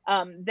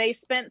 They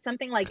spent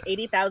something like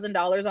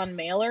 $80,000 on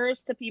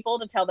mailers to people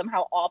to tell them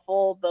how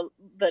awful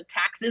the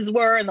taxes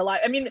were and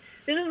I mean,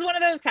 this is one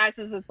of those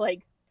taxes that's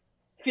like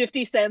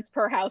 50 cents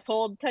per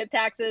household type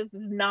taxes.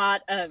 This is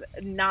not a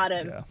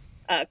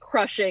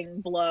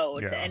crushing blow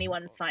to Yeah.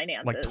 anyone's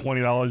finances. Like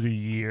 $20 a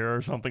year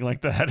or something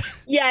like that.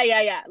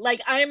 Yeah.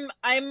 Like I'm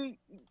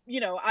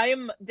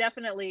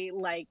definitely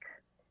like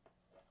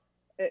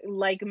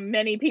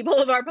many people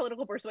of our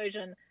political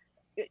persuasion,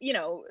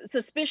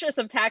 suspicious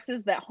of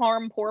taxes that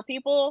harm poor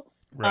people.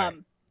 Right.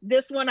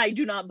 This one I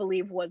do not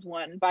believe was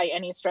one by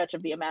any stretch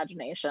of the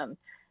imagination.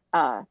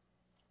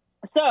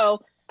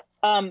 So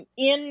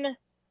in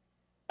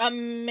a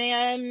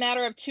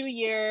matter of 2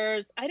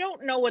 years, I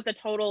don't know what the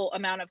total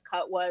amount of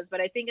cut was,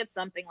 but I think it's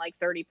something like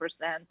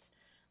 30%,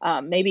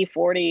 maybe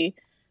 40,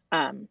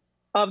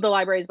 of the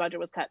library's budget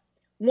was cut.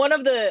 One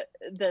of the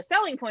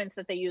selling points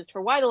that they used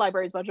for why the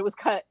library's budget was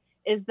cut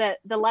is that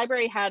the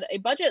library had a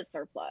budget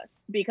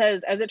surplus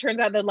because, as it turns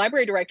out, the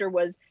library director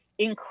was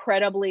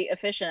incredibly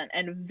efficient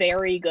and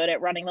very good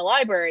at running the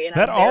library. And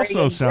that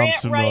also sounds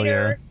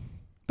familiar. Writer.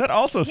 That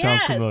also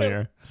sounds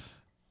familiar.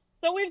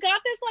 So we've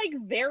got this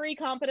like very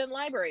competent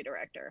library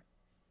director.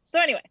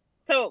 So anyway,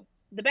 so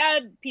the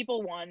bad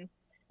people won,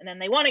 and then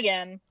they won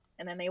again,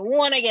 and then they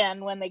won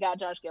again when they got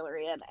Josh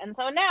Guillory in. And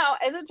so now,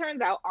 as it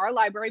turns out, our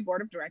library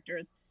board of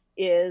directors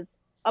is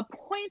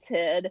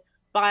appointed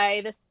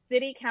by the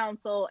city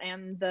council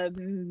and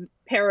the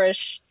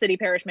city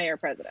parish mayor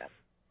president.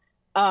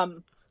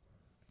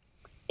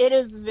 It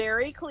is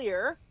very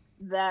clear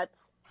that,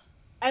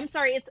 I'm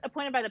sorry, it's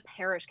appointed by the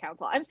parish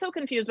council. I'm so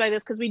confused by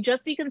this because we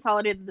just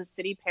deconsolidated the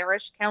city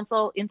parish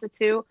council into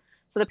two.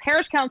 So the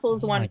parish council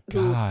is the one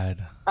who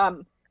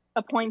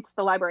appoints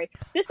the library.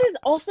 This is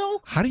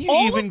also how do you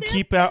even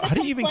keep up?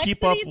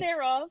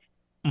 Thereof.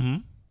 Mm-hmm.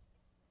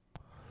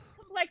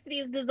 Complexity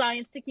is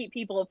designed to keep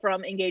people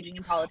from engaging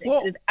in politics.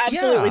 Well, it is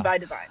absolutely by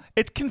design.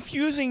 It's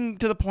confusing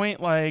to the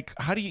point, like,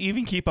 how do you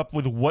even keep up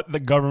with what the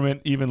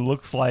government even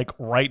looks like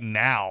right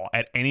now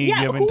at any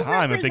given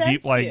time if they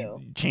keep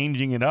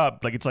changing it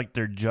up? Like, it's like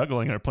they're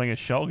juggling or playing a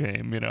shell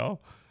game,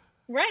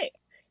 Right.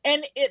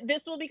 And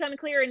this will become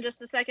clear in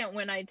just a second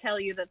when I tell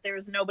you that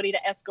there's nobody to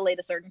escalate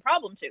a certain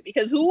problem to,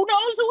 because who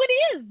knows who it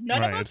is?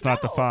 None of us it's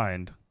not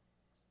defined.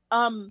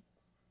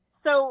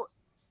 So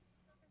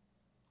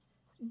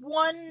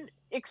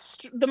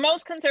the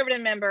most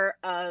conservative member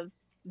of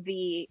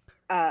the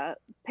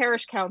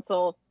parish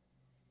council,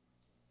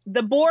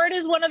 the board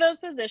is one of those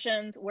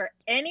positions where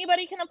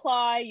anybody can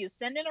apply. You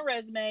send in a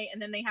resume,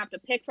 and then they have to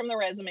pick from the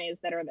resumes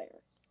that are there.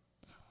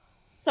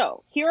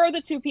 So here are the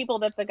two people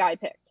that the guy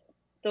picked.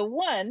 The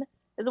one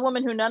is a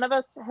woman who none of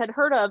us had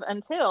heard of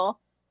until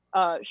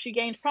she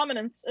gained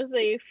prominence as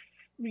a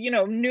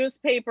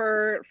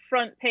newspaper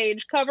front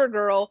page cover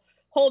girl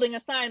holding a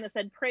sign that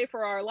said "Pray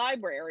for our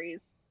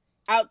libraries"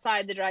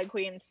 outside the drag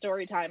queen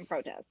Storytime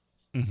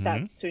protests. Mm-hmm.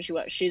 That's who she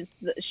was.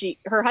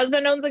 Her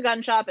husband owns a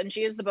gun shop, and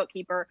she is the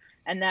bookkeeper,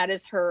 and that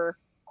is her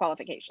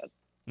qualification.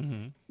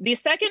 Mm-hmm. The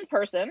second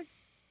person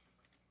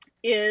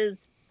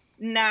is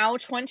now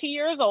 20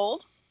 years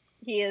old.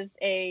 He is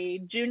a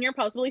junior,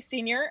 possibly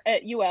senior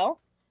at UL,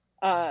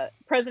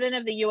 president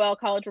of the UL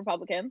College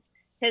Republicans.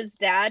 His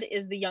dad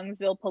is the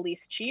Youngsville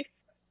police chief,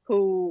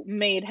 who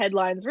made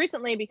headlines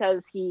recently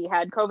because he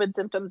had COVID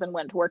symptoms and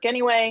went to work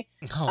anyway.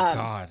 Oh,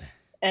 God.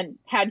 And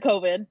had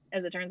COVID,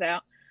 as it turns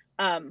out.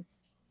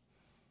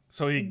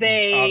 So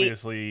they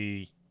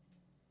obviously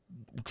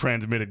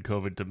transmitted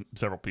COVID to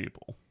several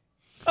people.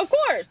 Of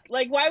course.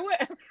 Like,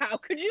 how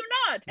could you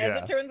not? As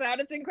it turns out,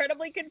 it's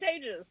incredibly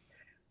contagious.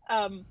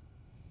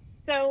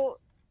 So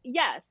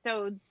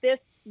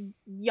this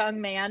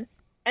young man,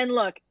 and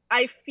look,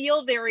 I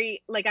feel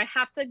very, like, I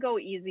have to go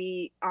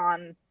easy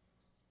on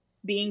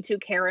being too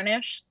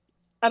Karen-ish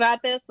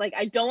about this. Like,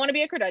 I don't want to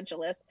be a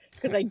credentialist,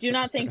 because I do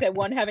not think that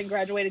one having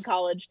graduated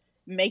college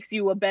makes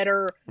you in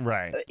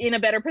a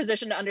better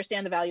position to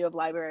understand the value of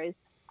libraries.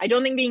 I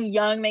don't think being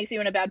young makes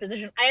you in a bad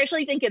position. I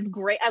actually think it's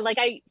great.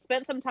 I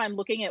spent some time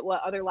looking at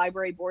what other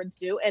library boards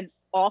do, and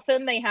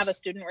often they have a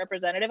student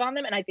representative on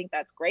them, and I think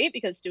that's great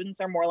because students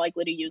are more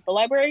likely to use the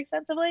library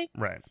extensively.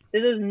 Right.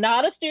 This is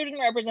not a student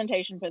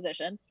representation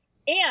position,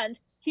 and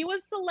he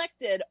was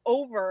selected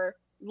over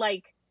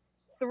like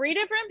 3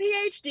 different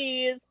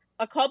PhDs,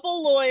 a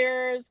couple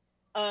lawyers,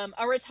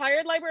 a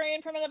retired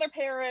librarian from another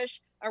parish,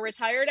 a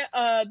retired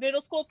middle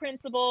school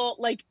principal,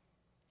 like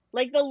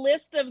the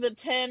list of the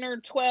 10 or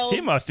 12.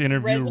 He must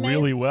interview resumes.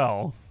 Really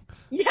well.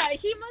 Yeah,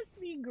 he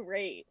must be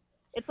great.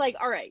 It's like,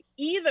 all right,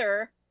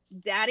 either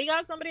daddy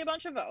got somebody a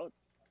bunch of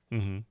votes,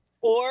 mm-hmm.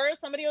 or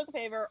somebody owes a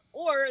favor,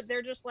 or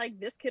they're just like,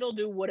 this kid will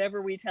do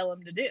whatever we tell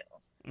him to do.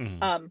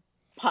 Mm-hmm.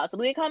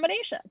 Possibly a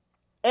combination.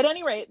 At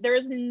any rate, there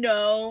is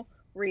no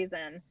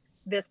reason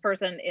this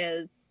person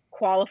is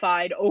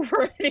qualified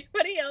over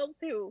anybody else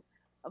who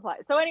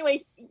applies. So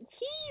anyway,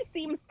 he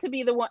seems to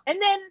be the one.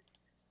 And then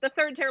the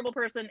third terrible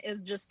person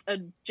is just a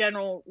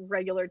general,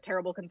 regular,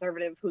 terrible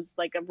conservative who's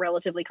like a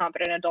relatively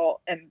competent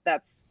adult, and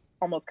that's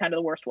almost kind of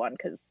the worst one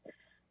because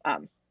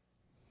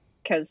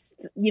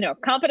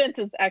competence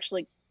is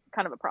actually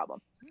kind of a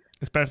problem,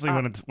 especially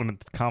when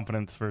it's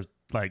competence for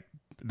like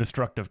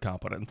destructive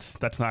competence.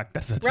 That's right.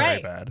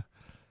 very bad.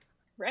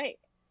 Right.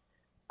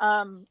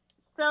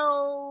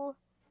 So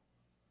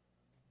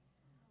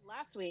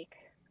last week,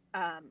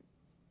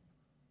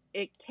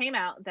 it came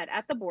out that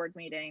at the board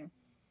meeting,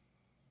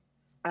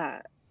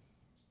 all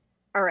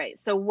right,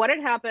 so what had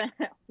happened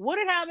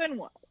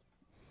was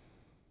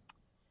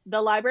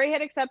the library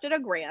had accepted a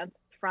grant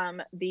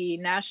from the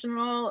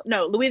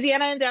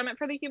Louisiana Endowment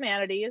for the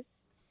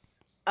Humanities,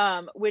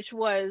 which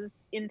was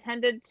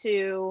intended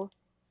to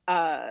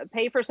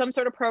pay for some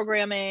sort of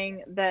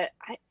programming that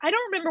I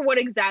don't remember what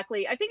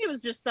exactly. I think it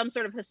was just some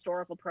sort of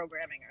historical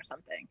programming or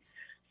something.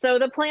 So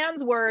the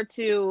plans were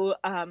to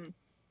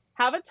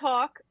have a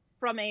talk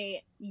from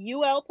a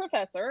UL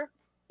professor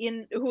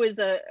who is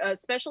a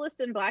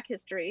specialist in Black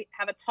history,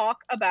 have a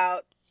talk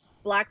about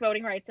Black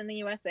voting rights in the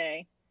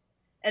USA.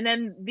 And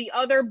then the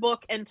other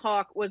book and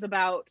talk was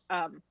about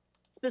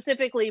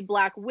specifically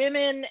Black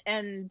women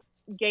and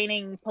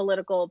gaining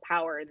political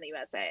power in the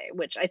USA,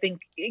 which I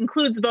think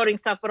includes voting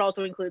stuff, but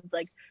also includes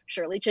like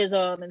Shirley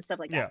Chisholm and stuff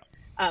like that.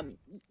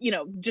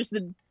 Just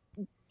the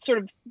sort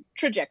of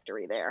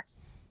trajectory there.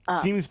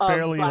 Seems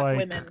fairly like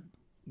women.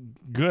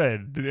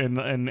 Good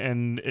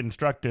and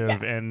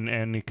instructive,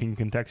 and it can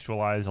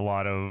contextualize a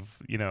lot of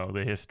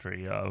the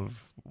history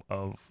of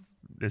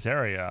this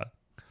area.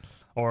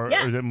 Or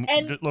is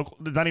it local?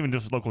 It's not even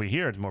just locally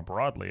here; it's more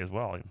broadly as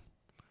well.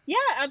 Yeah,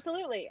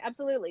 absolutely.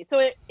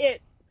 So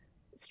it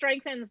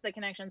strengthens the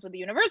connections with the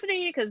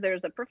university because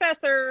there's a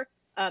professor.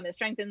 It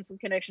strengthens the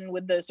connection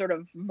with the sort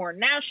of more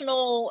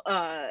national,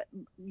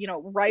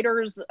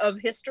 writers of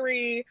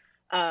history.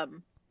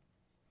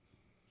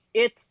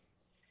 It's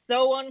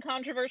so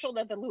uncontroversial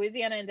that the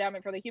Louisiana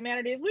Endowment for the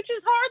Humanities, which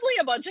is hardly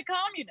a bunch of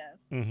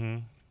communists. Mm-hmm.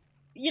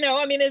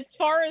 As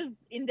far as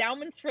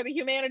endowments for the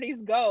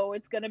humanities go,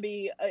 it's going to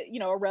be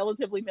a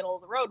relatively middle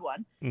of the road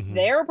one. Mm-hmm.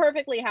 They're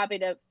perfectly happy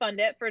to fund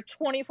it for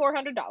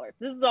 $2,400.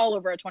 This is all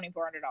over a $2,400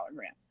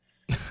 grant.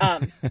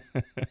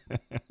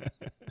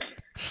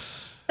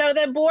 So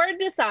the board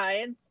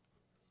decides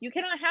you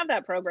cannot have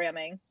that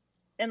programming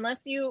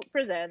unless you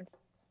present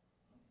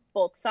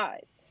both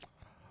sides.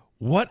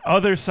 What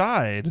other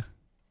side?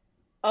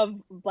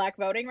 Of Black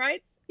voting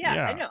rights?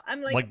 Yeah, I know.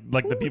 I'm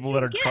like the people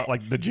that are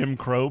like the Jim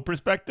Crow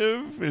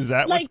perspective. Is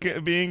that what's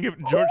being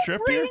George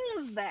Shrift here? Who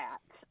brings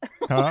that?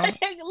 Huh?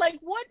 like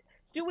what?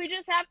 Do we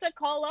just have to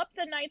call up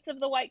the Knights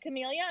of the White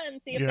Camellia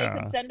and see if they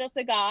can send us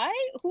a guy?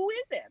 Who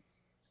is it?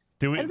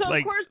 Do we? And so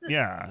of course,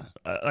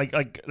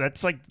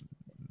 that's like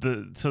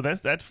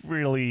that's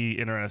really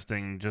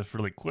interesting. Just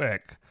really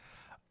quick,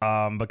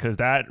 because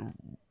that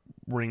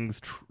rings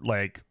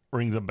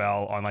a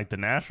bell on like the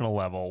national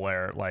level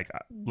where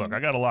look,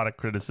 I got a lot of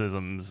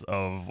criticisms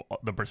of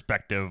the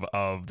perspective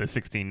of the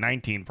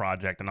 1619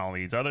 project and all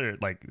these other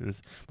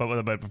this,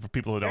 but for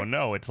people who don't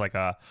know, it's like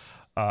a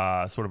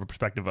sort of a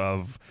perspective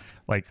of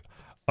like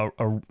a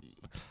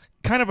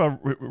kind of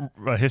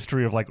a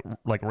history of like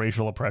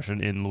racial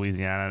oppression in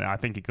Louisiana. And I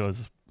think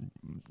it's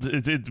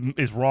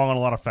wrong on a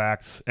lot of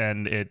facts,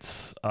 and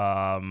it's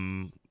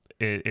sort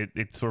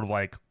of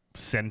like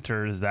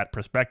centers that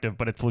perspective,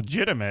 but it's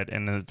legitimate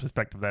in the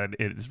perspective that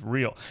it is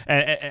real.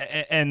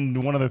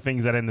 And one of the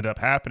things that ended up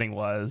happening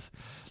was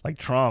like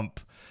Trump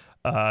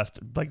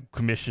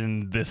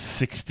commissioned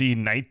this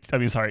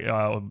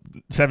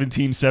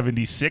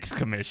 1776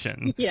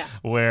 commission,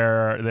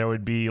 where there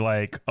would be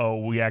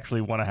we actually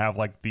want to have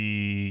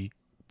the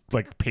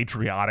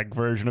patriotic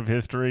version of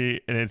history,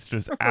 and it's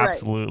just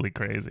absolutely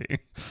crazy.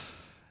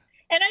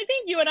 And I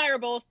think you and I are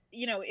both,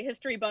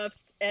 history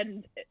buffs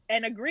and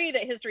agree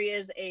that history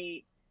is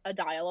a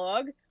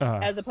dialogue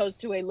as opposed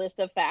to a list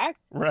of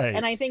facts. Right.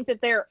 And I think that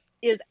there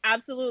is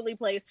absolutely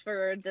place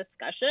for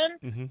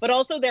discussion, but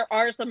also there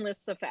are some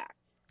lists of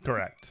facts.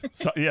 Correct.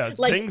 So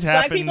things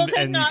happen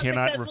and you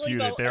cannot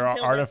refute it. There are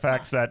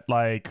artifacts that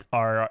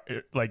are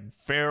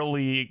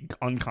fairly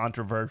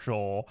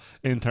uncontroversial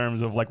in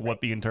terms of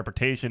what the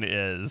interpretation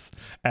is,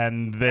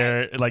 and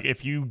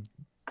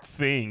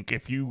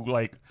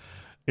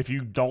if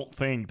you don't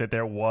think that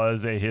there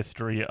was a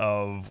history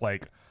of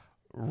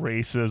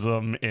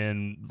racism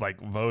in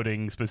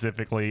voting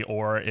specifically,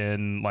 or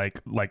in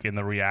in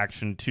the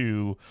reaction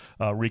to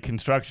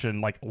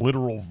Reconstruction,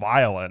 literal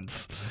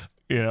violence,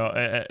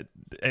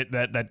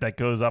 that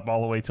goes up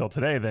all the way till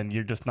today, then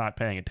you're just not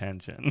paying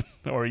attention,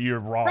 or you're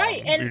wrong.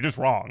 Right, you're just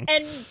wrong.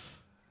 And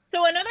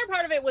so another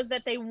part of it was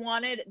that they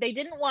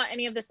didn't want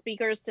any of the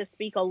speakers to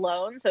speak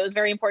alone, so it was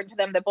very important to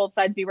them that both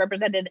sides be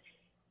represented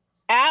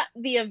at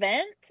the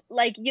event.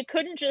 You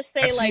couldn't just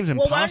say why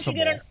don't you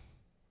get an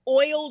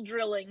oil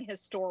drilling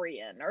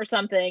historian or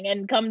something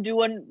and come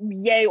do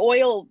an yay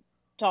oil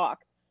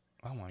talk.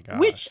 Oh my gosh.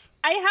 Which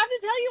I have to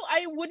tell you,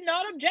 I would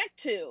not object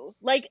to.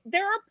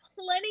 There are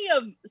plenty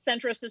of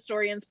centrist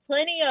historians,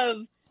 plenty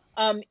of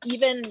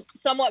even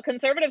somewhat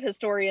conservative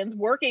historians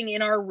working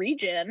in our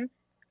region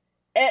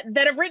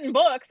that have written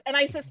books, and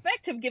I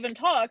suspect have given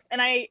talks,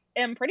 and I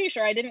am pretty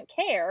sure I didn't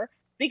care,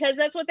 because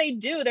that's what they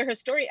do. They're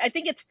historian. I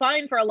think it's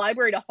fine for a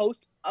library to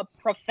host a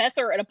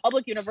professor at a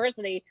public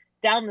university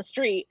down the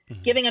street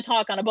giving a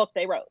talk on a book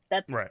they wrote.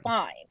 That's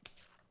fine.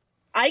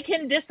 I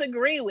can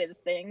disagree with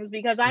things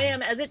because I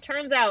am, as it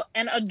turns out,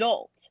 an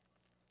adult.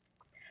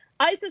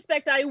 I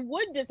suspect I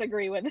would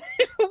disagree with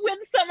with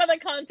some of the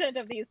content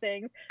of these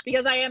things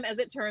because I am, as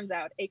it turns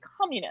out, a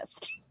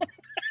communist.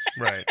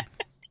 Right.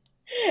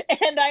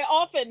 And I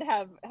often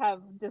have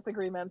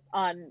disagreements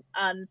on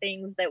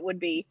things that would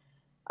be,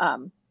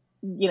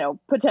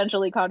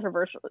 potentially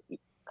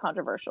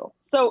controversial.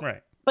 So,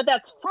 right. But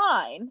that's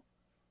fine.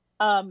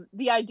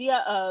 The idea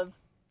of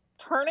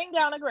turning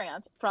down a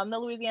grant from the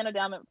Louisiana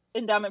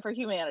Endowment for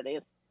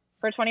Humanities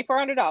for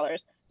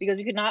 $2,400 because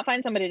you could not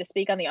find somebody to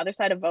speak on the other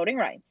side of voting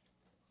rights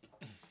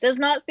does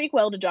not speak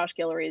well to Josh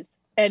Guillory's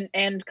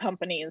and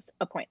company's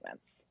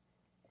appointments.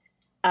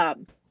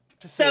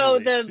 So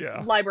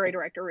the library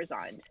director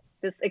resigned.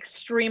 This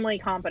extremely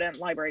competent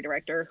library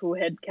director who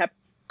had kept.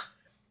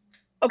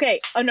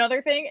 Okay,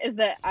 another thing is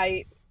that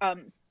I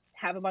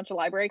have a bunch of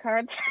library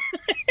cards.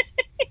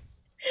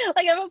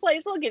 Like, if a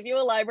place will give you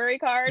a library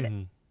card,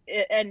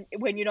 and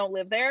when you don't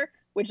live there,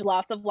 which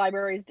lots of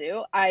libraries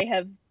do, I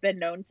have been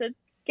known to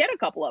get a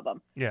couple of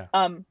them. Yeah.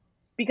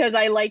 Because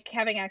I like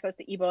having access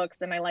to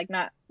ebooks and I like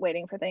not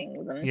waiting for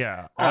things. And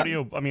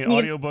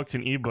audiobooks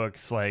and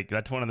ebooks, like,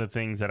 that's one of the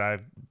things that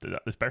I've,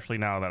 especially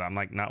now that I'm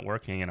like not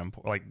working and I'm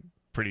like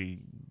pretty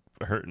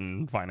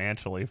hurting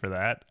financially for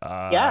that.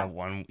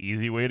 One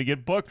easy way to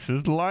get books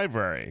is the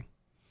library.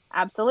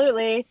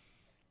 Absolutely.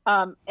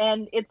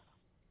 And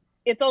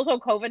it's also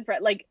COVID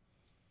friendly.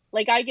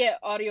 Like I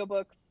get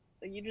audiobooks.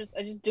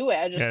 I just do it.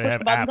 I just push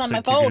buttons on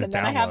my phone and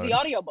then I have the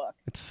audiobook.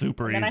 It's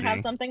super easy. And then I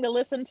have something to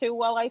listen to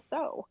while I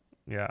sew.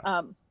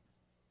 Yeah.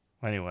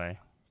 Anyway.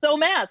 So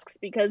masks,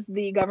 because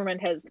the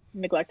government has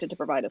neglected to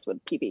provide us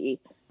with PPE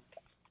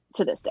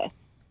to this day.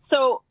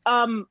 So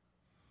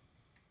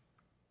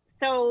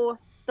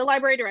the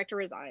library director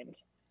resigned,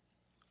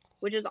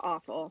 which is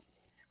awful.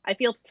 I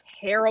feel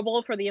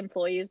terrible for the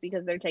employees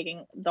because they're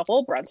taking the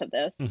whole brunt of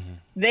this. Mm-hmm.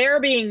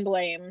 They're being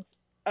blamed,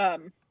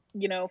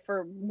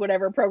 for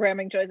whatever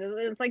programming choices.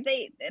 It's like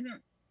they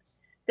didn't.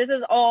 This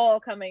is all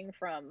coming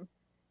from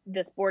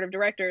this board of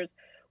directors,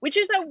 which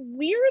is a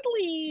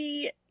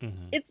weirdly.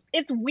 Mm-hmm.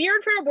 It's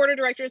weird for a board of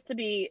directors to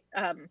be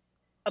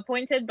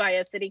appointed by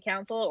a city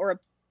council or a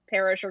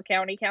parish or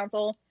county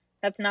council.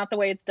 That's not the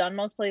way it's done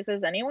most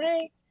places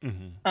anyway.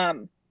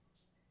 Mm-hmm.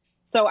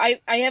 So I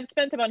have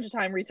spent a bunch of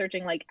time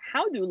researching, like,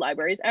 how do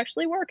libraries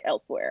actually work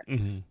elsewhere?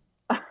 Mm-hmm.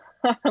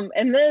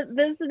 And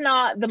this is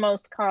not the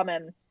most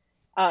common.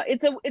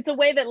 It's a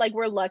way that, like,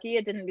 we're lucky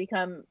it didn't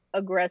become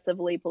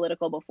aggressively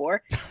political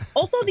before.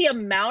 Also, the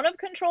amount of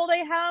control they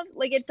have,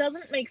 like, it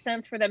doesn't make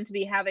sense for them to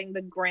be having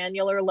the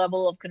granular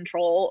level of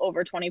control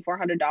over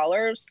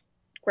 $2,400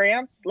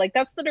 grants. Like,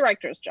 that's the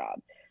director's job.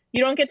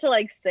 You don't get to,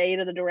 like, say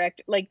to the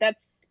director, like,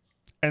 that's.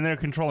 And they're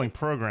controlling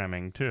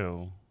programming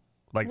too.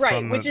 Like,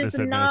 right, which is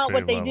not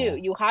what they do.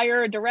 You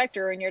hire a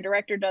director, and your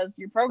director does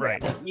your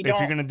programming. Right. If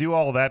you're going to do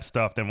all that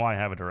stuff, then why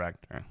have a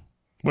director?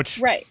 Which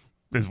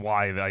is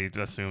why I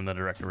assume the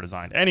director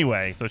resigned.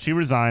 Anyway, so she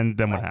resigned.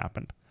 Then what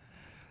happened?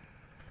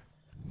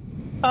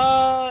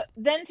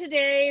 Then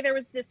today there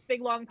was this big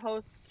long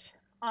post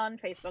on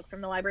Facebook from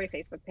the library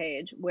Facebook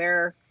page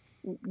where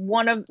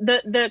one of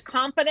the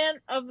competent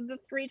of the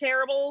three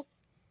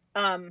terribles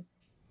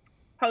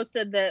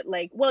posted that,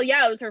 like, well,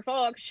 yeah, it was her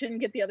fault. She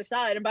shouldn't get the other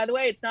side. And by the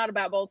way, it's not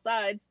about both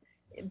sides.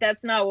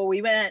 That's not what we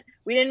meant.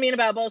 We didn't mean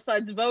about both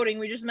sides voting.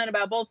 We just meant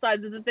about both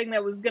sides of the thing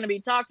that was going to be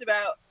talked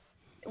about,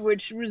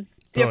 which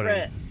was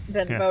different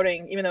than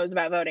voting, even though it was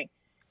about voting.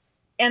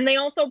 And they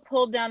also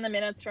pulled down the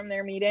minutes from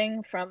their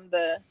meeting from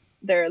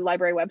their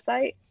library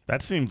website.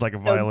 That seems like a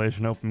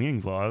violation of open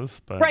meetings laws.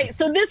 But... Right.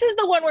 So this is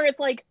the one where it's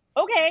like,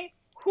 okay,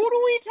 who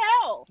do we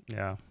tell?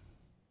 Yeah.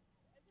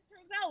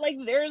 Out, like,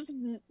 there's,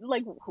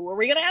 like, who are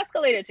we going to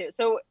escalate it to?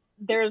 So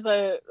there's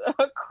a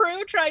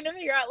crew trying to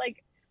figure out,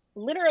 like,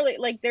 literally,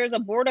 like, there's a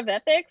board of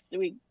ethics. Do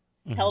we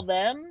tell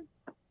them?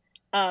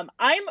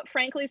 I'm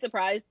frankly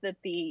surprised that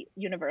the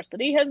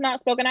university has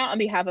not spoken out on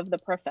behalf of the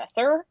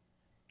professor,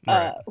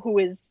 who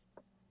is,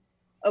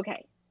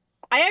 okay.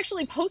 I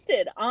actually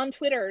posted on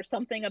Twitter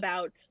something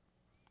about,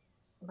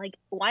 like,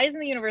 why isn't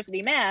the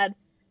university mad?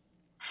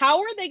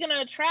 How are they going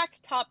to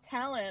attract top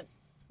talent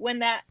when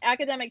that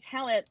academic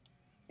talent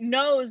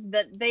knows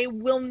that they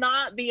will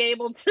not be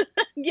able to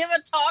give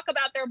a talk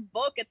about their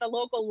book at the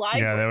local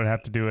library? Yeah, they would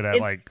have to do it at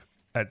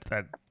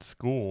at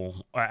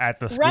school, at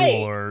the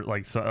school, or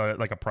like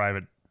like a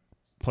private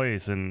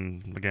place.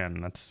 And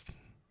again, that's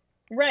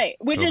right,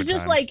 which is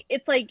just like,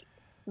 it's like,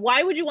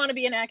 why would you want to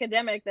be an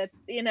academic that's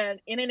in an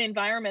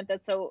environment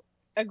that's so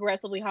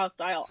aggressively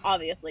hostile,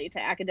 obviously,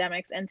 to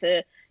academics and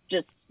to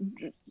just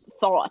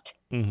thought?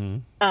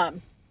 Mm-hmm.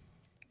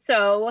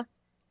 So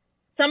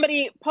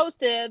somebody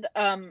posted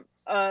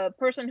a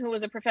person who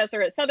was a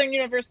professor at Southern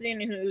University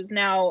and who's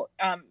now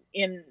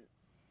in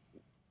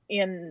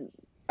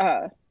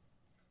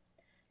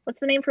what's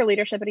the name for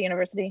leadership at a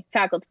university?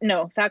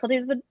 Faculty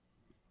is the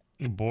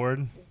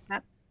board.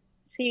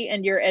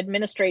 And your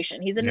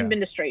administration. He's in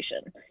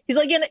administration. He's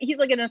like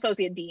an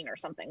associate dean or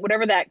something,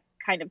 whatever that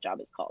kind of job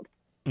is called.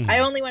 Mm-hmm. I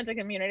only went to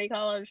community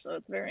college, so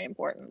it's very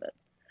important that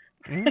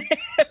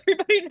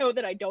everybody know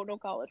that I don't know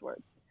college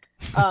words.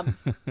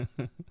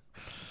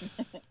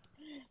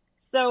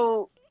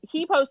 So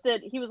he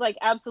posted, he was like,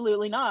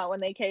 absolutely not. When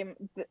they came,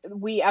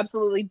 we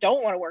absolutely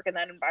don't want to work in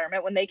that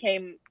environment. When they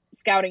came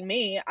scouting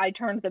me, I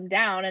turned them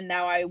down, and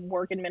now I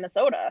work in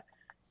Minnesota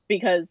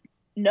because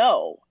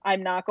no,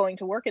 I'm not going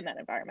to work in that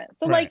environment.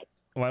 So Right. like,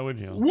 why would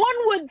you? one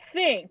would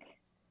think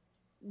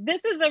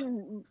this is a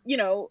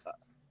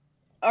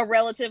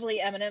relatively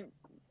eminent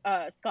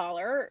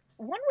scholar.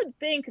 One would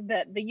think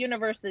that the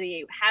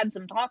university had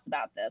some thoughts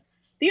about this.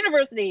 The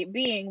university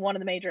being one of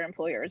the major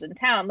employers in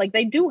town, like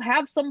they do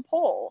have some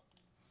pull.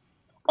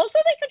 Also,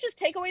 they could just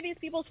take away these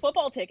people's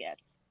football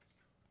tickets.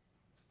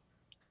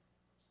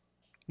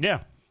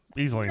 Yeah,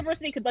 easily. The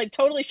university could like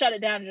totally shut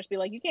it down and just be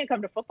like, you can't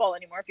come to football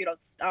anymore if you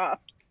don't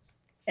stop.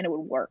 And it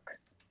would work.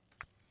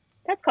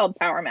 That's called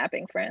power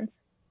mapping, friends.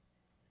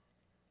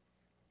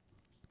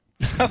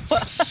 So,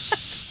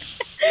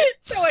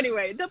 so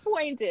anyway, the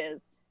point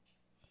is,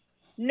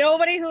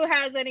 nobody who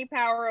has any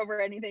power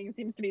over anything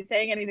seems to be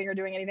saying anything or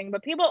doing anything,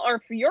 but people are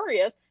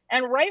furious,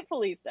 and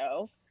rightfully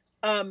so.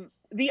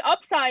 The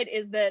upside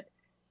is that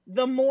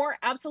the more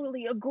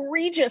absolutely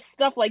egregious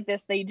stuff like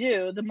this they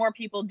do, the more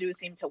people do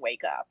seem to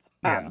wake up.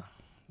 Yeah.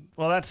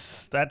 Well,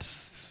 that's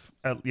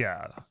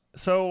yeah.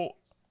 So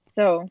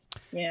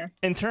yeah.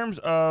 In terms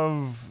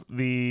of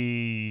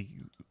the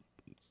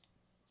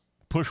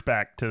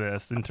pushback to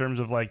this, in terms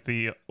of like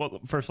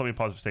first let me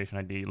pause for station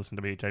ID. Listen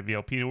to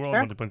WHIVLP New World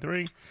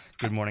 102.3.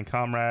 Good morning,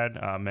 comrade.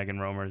 Megan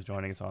Romer is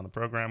joining us on the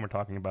program. We're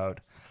talking about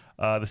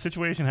the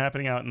situation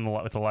happening out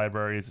with the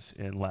libraries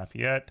in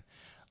Lafayette.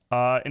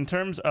 In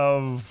terms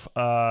of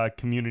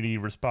community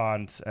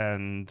response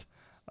and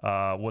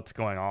what's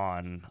going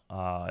on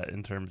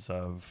in terms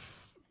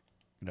of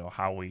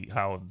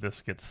how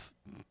this gets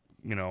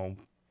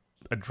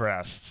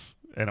addressed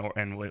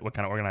and what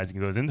kind of organizing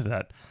goes into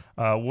that.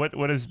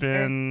 What has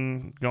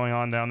been going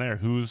on down there?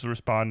 Who's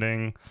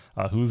responding?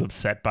 Who's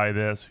upset by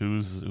this?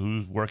 Who's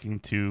working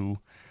to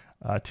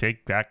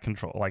take back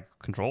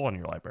control on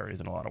your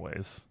libraries in a lot of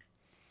ways?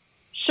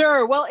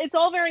 Sure. Well, it's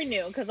all very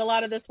new because a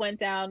lot of this went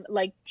down.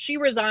 Like she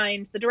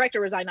resigned, the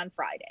director resigned on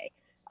Friday.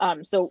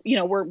 So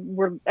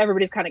we're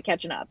everybody's kind of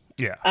catching up.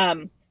 Yeah.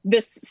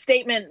 This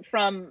statement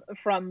from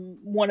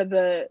one of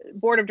the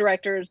board of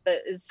directors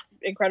that is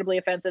incredibly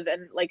offensive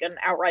and like an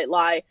outright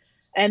lie,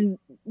 and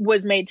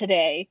was made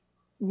today,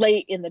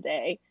 late in the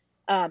day.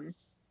 So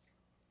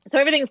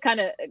everything's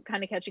kind of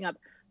catching up,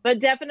 but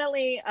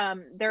definitely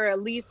there are at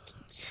least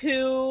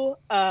two.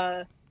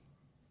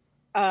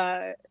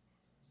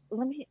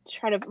 Let me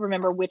try to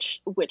remember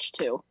which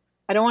two.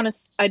 I don't want to.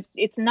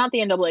 It's not the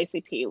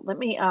NAACP. Let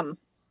me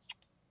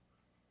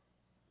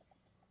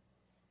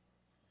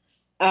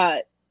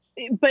But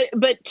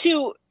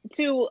two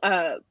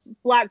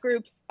Black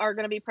groups are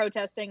going to be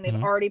protesting. They've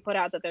already put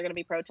out that they're going to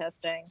be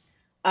protesting.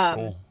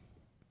 Cool.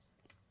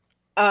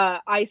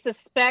 I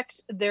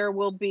suspect there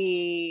will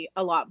be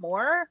a lot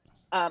more.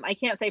 I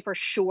can't say for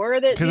sure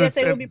that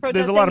DSA will be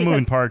protesting. There's a lot of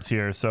moving parts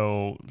here,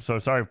 so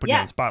sorry for putting you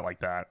on the spot like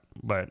that.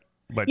 But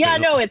yeah,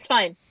 no, it's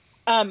fine.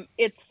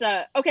 It's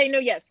okay. No,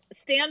 yes,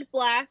 Stand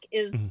Black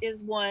is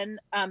one.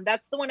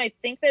 That's the one I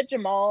think that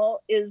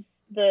Jamal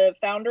is the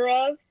founder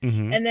of,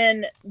 and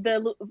then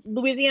the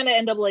Louisiana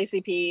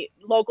NAACP,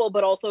 local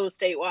but also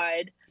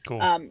statewide,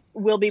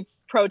 will be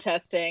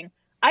protesting.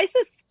 I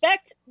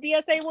suspect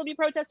DSA will be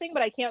protesting,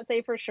 but I can't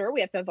say for sure. We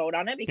have to vote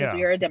on it because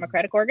we are a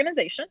democratic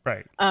organization,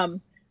 right?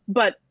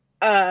 But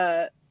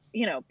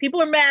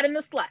people are mad in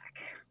the Slack.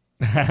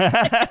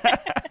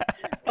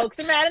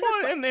 Folks are mad at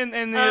us. And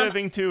the other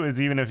thing too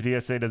is, even if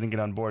DSA doesn't get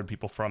on board,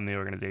 people from the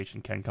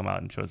organization can come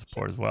out and show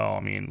support as well.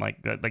 I mean, like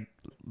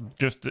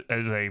just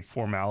as a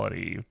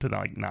formality to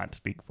not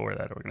speak for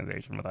that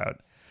organization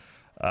without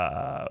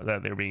that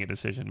there being a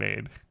decision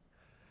made.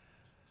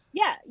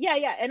 Yeah,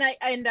 and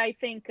I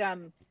think I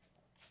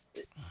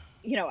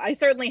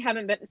certainly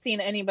haven't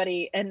seen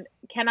anybody, and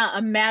cannot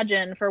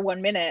imagine for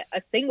 1 minute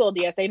a single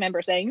DSA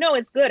member saying, no,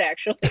 it's good,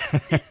 actually.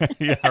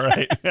 Yeah,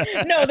 right.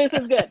 No, this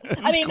is good.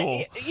 I mean,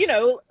 cool.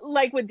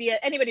 Like with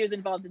anybody who's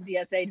involved in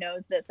DSA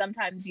knows that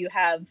sometimes you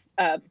have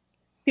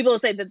people who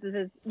say that this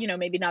is,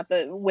 maybe not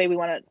the way we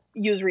want to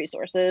use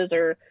resources,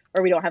 or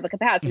we don't have the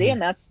capacity,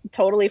 and that's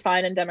totally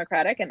fine and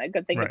democratic and a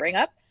good thing to bring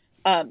up.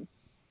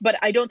 But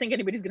I don't think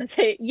anybody's going to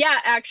say, yeah,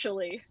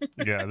 actually.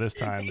 Yeah, this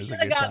time is a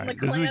good time.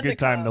 This is a good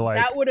time to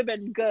That would have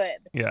been good.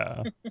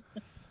 Yeah.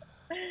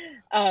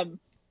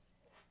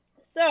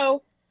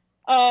 So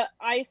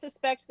I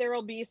suspect there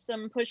will be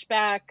some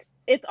pushback.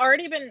 It's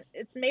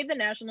made the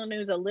national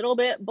news a little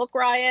bit. Book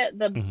Riot,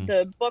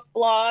 the book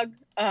blog,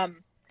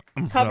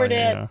 covered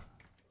it.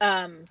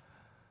 Yeah.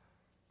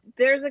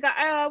 There's a guy,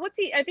 I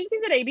think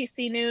he's at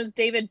ABC News,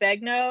 David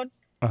Begnode.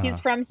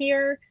 He's from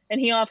here, and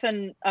he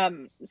often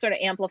sort of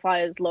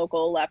amplifies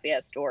local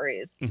Lafayette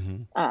stories.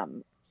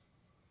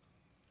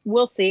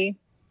 We'll see.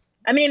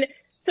 I mean,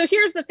 so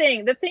here's the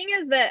thing. The thing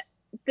is that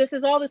this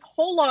is all this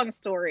whole long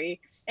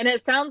story, and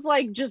it sounds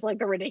like just like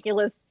the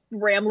ridiculous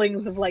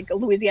ramblings of like a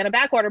Louisiana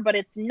backwater, but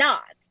it's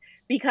not,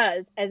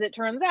 because as it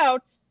turns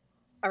out,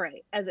 all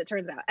right, as it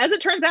turns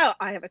out,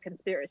 I have a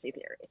conspiracy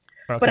theory.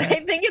 Okay. But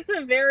I think it's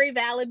a very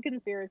valid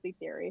conspiracy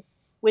theory,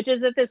 which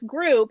is that this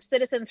group,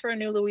 Citizens for a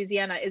New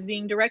Louisiana, is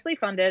being directly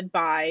funded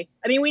by,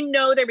 I mean, we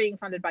know they're being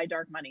funded by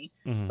dark money,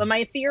 but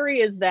my theory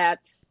is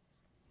that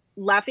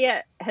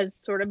Lafayette has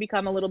sort of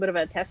become a little bit of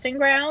a testing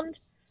ground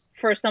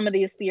for some of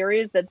these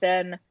theories that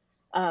then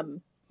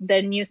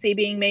you see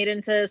being made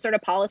into sort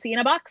of policy in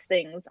a box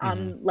things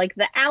on like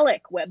the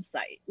ALEC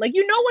website. Like,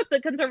 you know what the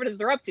conservatives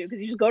are up to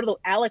because you just go to the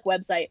ALEC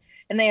website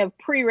and they have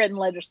pre-written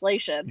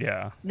legislation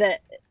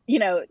that, you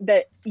know,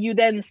 that you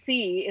then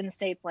see in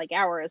states like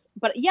ours.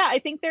 But yeah, I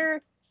think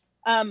they're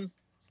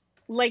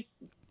like,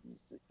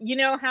 you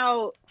know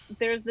how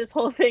there's this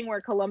whole thing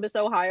where Columbus,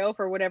 Ohio,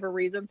 for whatever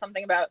reason,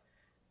 something about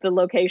the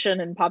location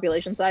and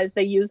population size,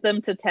 they use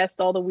them to test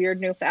all the weird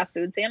new fast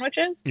food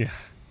sandwiches. Yeah.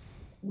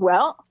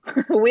 Well,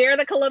 we're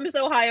the Columbus,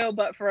 Ohio,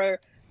 but for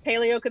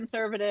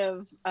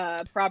paleo-conservative,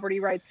 property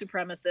rights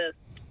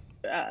supremacists.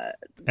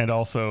 And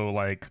also,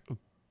 like,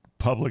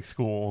 public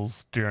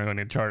schools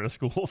during charter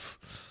schools.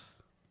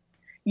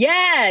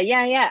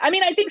 Yeah. I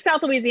mean, I think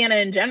South Louisiana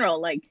in general,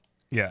 like,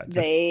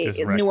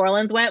 New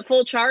Orleans went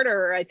full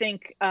charter. I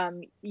think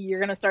you're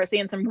going to start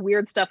seeing some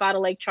weird stuff out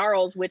of Lake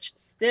Charles, which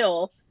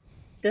still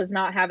does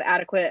not have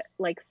adequate,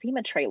 like,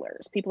 FEMA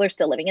trailers. People are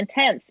still living in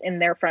tents in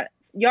their front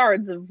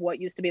yards of what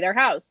used to be their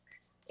house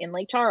in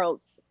Lake Charles.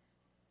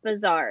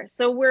 Bizarre.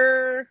 So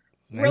we're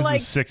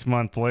like 6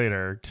 months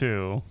later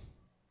too.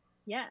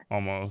 Yeah.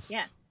 Almost.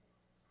 Yeah.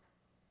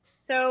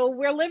 So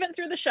we're living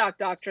through the shock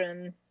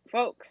doctrine,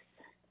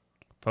 folks.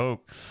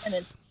 And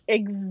it's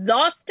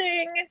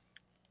exhausting.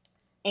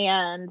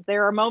 And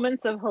there are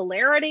moments of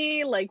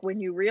hilarity, like when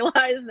you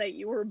realize that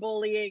you were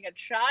bullying a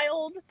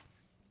child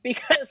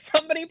because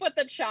somebody put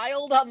the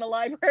child on the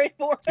library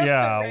board.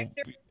 Yeah,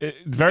 it's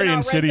very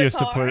insidious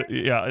to put.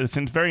 Yeah, it's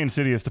very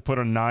insidious to put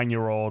a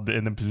 9-year-old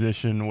in the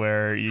position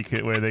where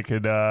they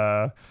could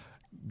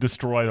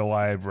destroy the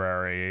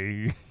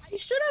library. I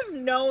should have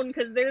known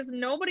because there's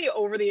nobody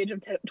over the age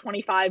of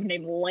 25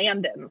 named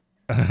Landon.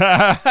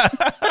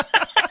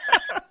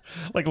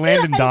 Like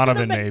Landon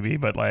Donovan, maybe,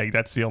 but like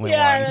that's the only one.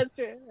 Yeah, that's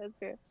true.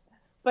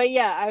 But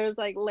yeah, I was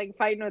like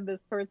fighting with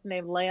this person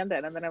named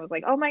Landon, and then I was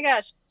like, oh my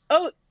gosh.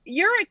 Oh,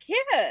 you're a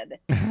kid.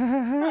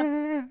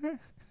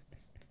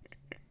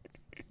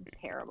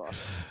 Terrible.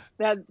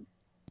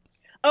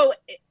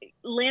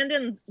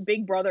 Landon's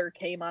big brother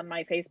came on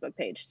my Facebook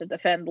page to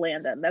defend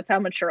Landon. That's how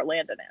mature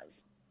Landon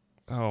is.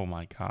 Oh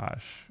my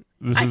gosh.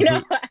 I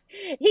know.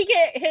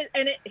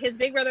 His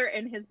big brother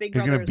and his big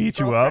brother. He's gonna beat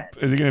you up?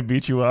 Is he gonna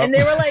beat you up? And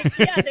they were like,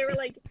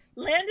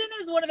 Landon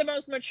is one of the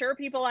most mature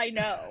people I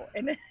know.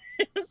 And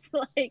it's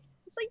like,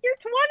 you're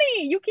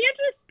 20. You can't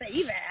just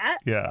say that.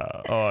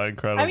 Yeah. Oh,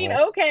 incredible. I mean,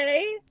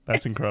 okay.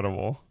 That's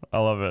incredible. I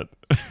love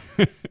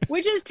it.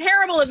 Which is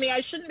terrible of me.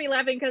 I shouldn't be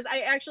laughing because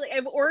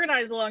I've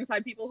organized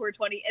alongside people who are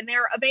 20 and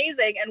they're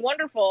amazing and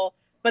wonderful,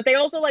 but they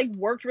also like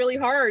worked really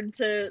hard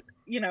to,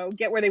 you know,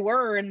 get where they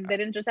were, and they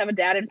didn't just have a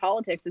dad in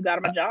politics who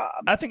got them a job.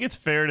 I think it's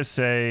fair to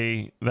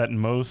say that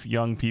most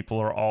young people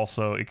are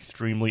also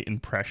extremely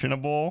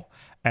impressionable,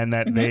 and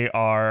that they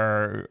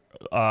are,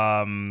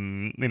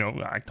 you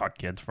know, I taught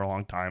kids for a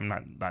long time,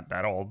 not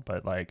that old,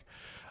 but like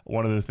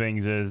one of the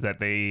things is that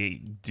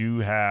they do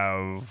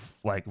have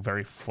like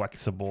very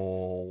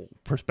flexible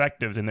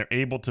perspectives, and they're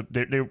able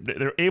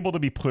to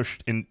be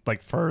pushed in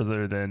like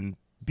further than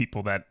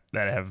people that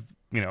have,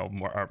 you know,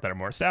 that are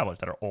more established,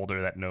 that are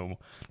older, that know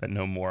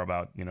more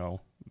about, you know,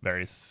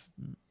 various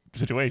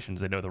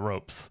situations. They know the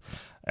ropes,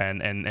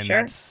 and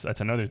sure.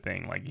 that's another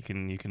thing. Like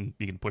you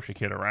can push a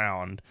kid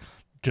around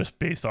just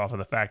based off of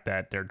the fact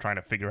that they're trying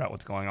to figure out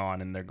what's going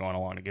on and they're going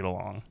along to get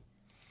along.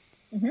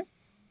 Mm-hmm.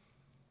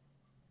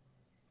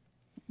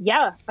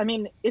 Yeah, I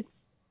mean,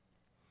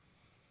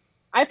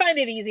 I find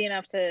it easy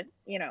enough to,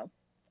 you know,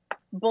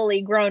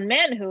 bully grown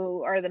men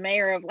who are the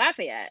mayor of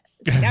Lafayette.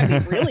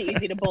 That'd be really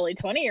easy to bully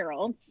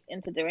 20-year-olds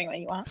into doing what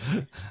you want.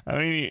 I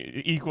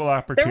mean, equal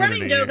opportunity. The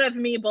running joke of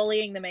me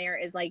bullying the mayor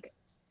is like,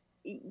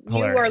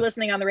 hilarious. You are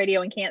listening on the radio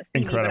and can't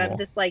see me, but I'm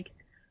this like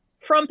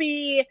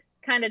frumpy,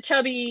 kind of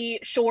chubby,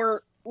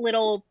 short,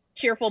 little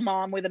cheerful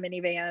mom with a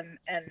minivan,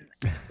 and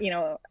you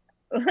know,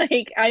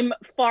 like I'm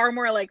far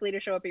more likely to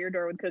show up at your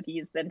door with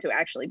cookies than to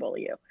actually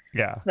bully you.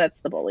 Yeah, so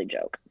that's the bully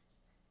joke.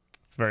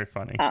 It's very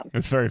funny.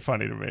 It's very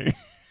funny to me.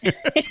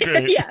 It's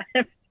great. Yeah,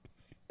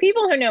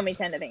 people who know me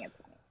tend to think it's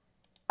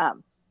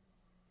funny.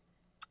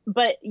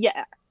 But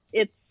yeah,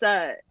 it's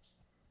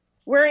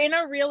we're in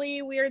a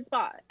really weird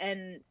spot,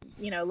 and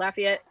you know,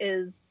 Lafayette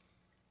is.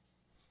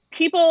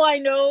 People I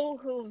know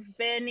who've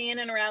been in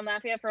and around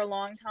Lafayette for a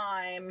long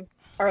time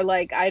are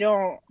like, I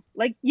don't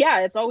like, yeah,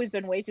 it's always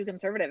been way too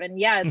conservative. And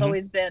yeah, it's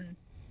always been,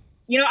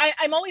 you know,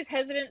 I'm always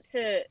hesitant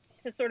to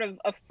sort of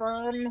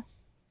affirm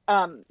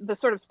the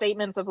sort of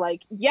statements of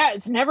like, yeah,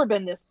 it's never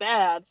been this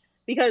bad,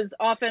 because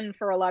often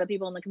for a lot of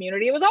people in the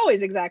community, it was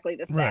always exactly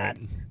this bad.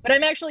 But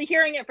I'm actually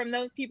hearing it from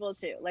those people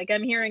too. Like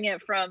I'm hearing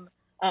it from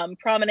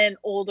prominent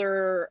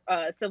older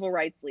civil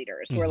rights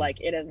leaders who are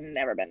like, it has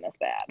never been this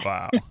bad.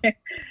 Wow.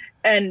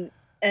 and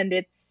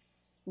it's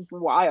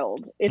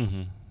wild.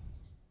 Mm-hmm.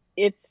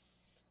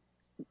 It's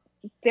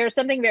there is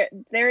something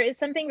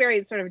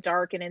very sort of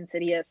dark and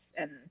insidious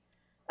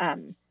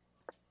and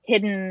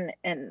hidden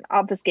and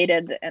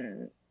obfuscated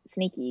and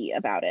sneaky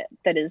about it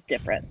that is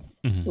different.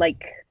 Mm-hmm.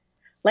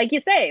 Like you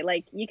say,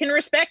 like you can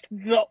respect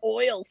the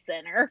oil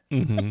center.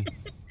 Mm-hmm.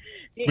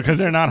 Because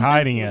they're not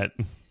hiding it.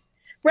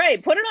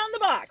 Right. Put it on the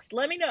box.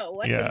 Let me know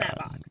what's in that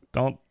box.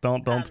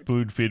 Don't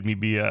spoon feed me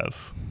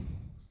BS.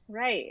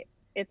 Right.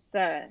 It's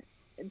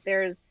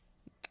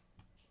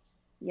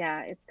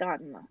it's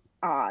gotten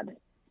odd.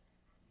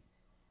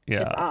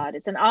 Yeah. It's odd.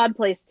 It's an odd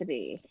place to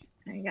be,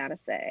 I gotta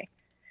say.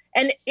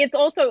 And it's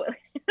also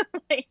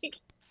like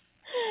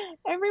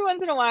every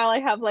once in a while I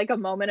have like a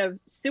moment of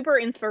super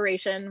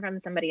inspiration from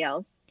somebody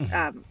else.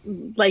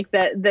 Like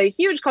the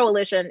huge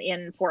coalition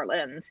in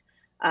Portland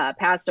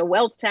passed a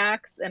wealth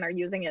tax and are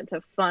using it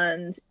to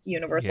fund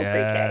universal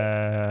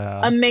pre-K.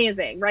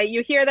 Amazing, right?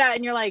 You hear that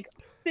and you're like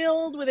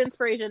filled with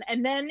inspiration,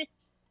 and then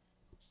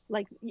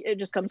like it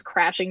just comes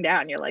crashing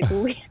down. You're like,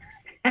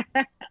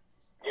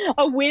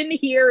 a win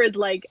here is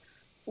like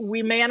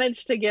we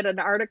managed to get an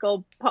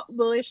article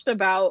published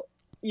about,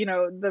 you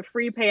know, the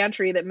free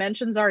pantry that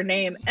mentions our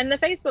name, and the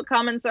Facebook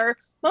comments are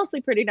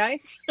mostly pretty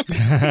nice.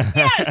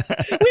 Yes,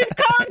 we've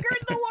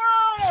conquered the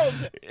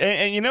world.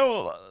 And you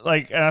know,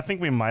 like, and I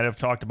think we might have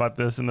talked about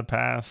this in the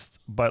past,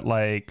 but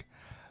like,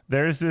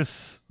 there's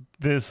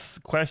this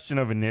question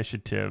of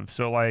initiative.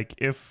 So like,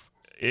 if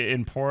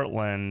in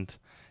Portland,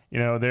 you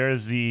know,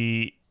 there's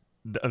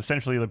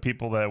essentially the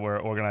people that were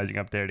organizing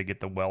up there to get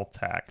the wealth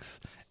tax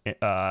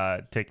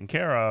taken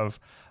care of.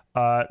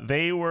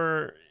 They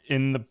were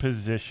in the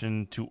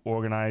position to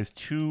organize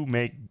to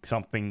make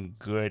something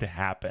good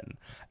happen,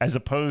 as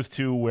opposed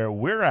to where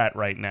we're at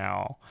right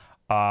now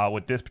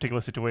with this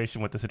particular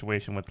situation, with the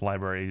situation with the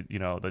library, you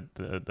know,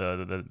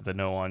 the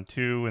No on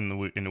 2 in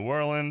New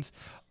Orleans,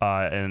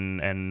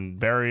 and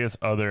various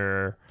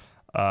other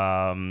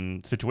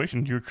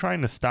situations. You're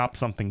trying to stop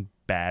something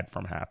bad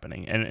from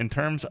happening, and in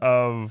terms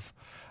of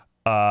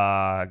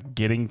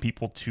getting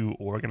people to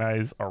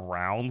organize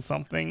around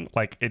something,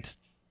 like it's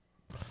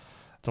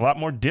a lot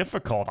more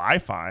difficult, I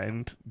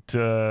find,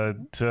 to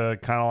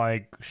kind of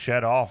like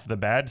shed off the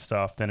bad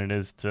stuff than it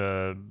is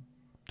to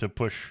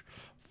push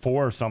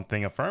for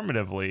something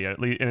affirmatively, at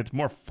least. And it's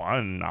more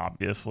fun,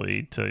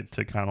 obviously, to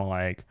kind of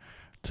like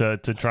to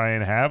try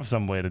and have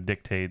some way to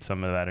dictate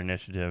some of that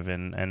initiative.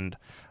 And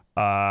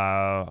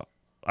I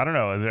don't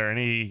know, is there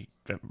any,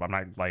 I'm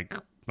not like,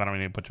 I don't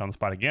need to put you on the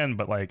spot again,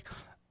 but like,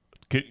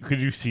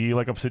 could you see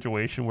like a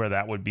situation where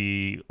that would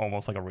be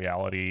almost like a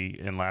reality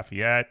in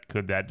Lafayette?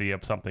 Could that be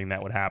something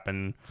that would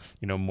happen,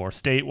 you know, more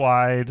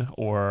statewide?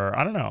 Or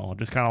I don't know,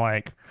 just kind of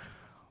like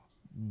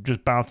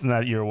just bouncing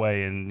that your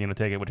way and, you know,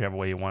 take it whichever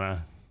way you want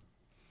to.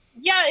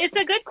 Yeah, it's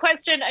a good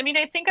question. I mean,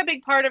 I think a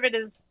big part of it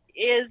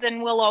is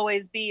and will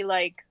always be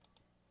like,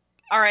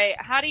 all right,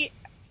 how do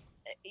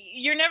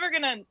you're never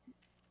gonna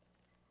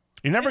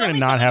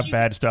not have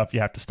bad stuff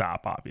you have to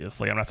stop,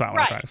 obviously. That's not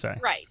what I'm trying to say.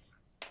 Right.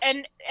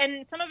 And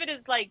some of it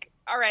is like,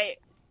 all right,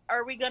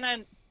 are we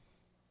gonna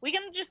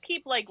just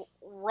keep like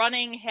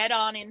running head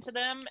on into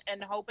them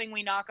and hoping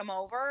we knock them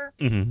over?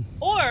 Mm-hmm.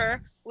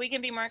 Or we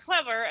can be more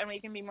clever and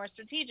we can be more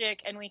strategic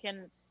and we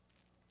can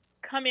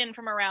come in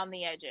from around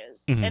the edges.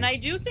 Mm-hmm. And I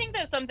do think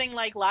that something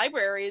like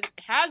libraries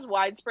has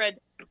widespread.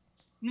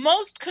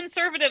 Most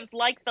conservatives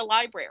like the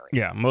library.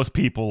 Yeah, most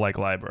people like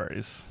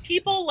libraries.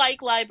 People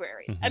like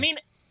libraries. Mm-hmm. I mean,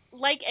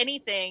 like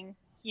anything,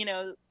 you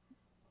know,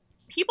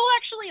 people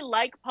actually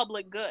like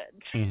public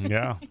goods.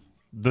 Yeah.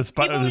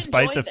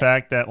 Despite the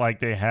fact that like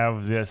they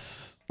have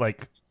this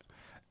like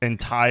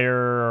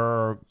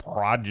entire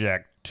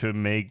project to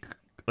make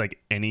like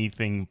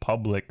anything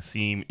public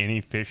seem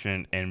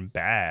inefficient and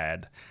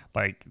bad,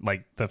 like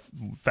the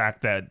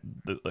fact that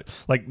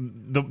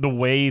the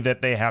way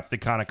that they have to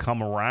kind of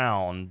come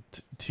around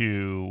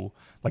to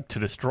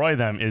destroy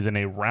them is in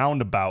a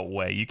roundabout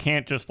way. You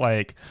can't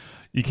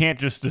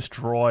just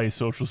destroy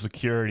Social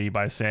Security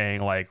by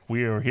saying like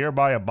we are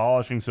hereby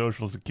abolishing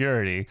Social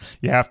Security.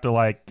 You have to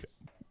like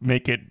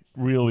make it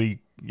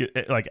really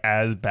like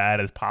as bad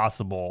as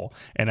possible,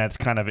 and that's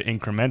kind of an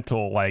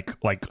incremental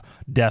like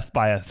death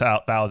by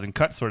 1,000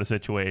 cuts sort of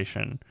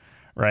situation,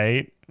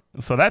 right?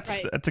 So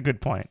that's a good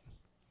point.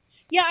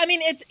 Yeah, I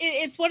mean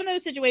it's one of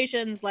those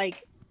situations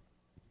like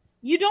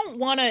I don't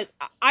want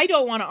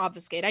to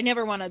obfuscate. I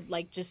never want to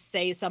like just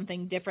say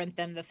something different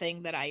than the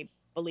thing that I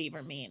believe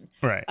or mean.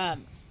 Right.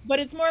 But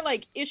it's more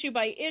like issue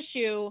by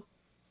issue.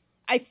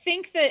 I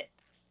think that,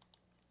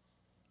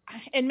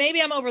 and maybe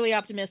I'm overly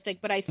optimistic,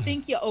 but I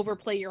think you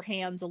overplay your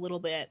hands a little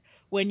bit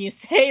when you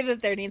say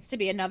that there needs to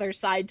be another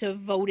side to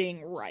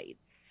voting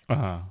rights.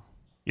 Yeah.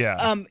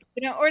 You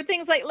know, or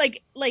things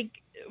like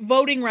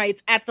voting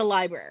rights at the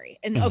library.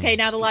 And okay,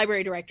 now the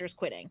library director is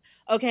quitting.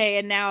 Okay,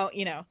 and now,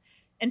 you know,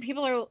 and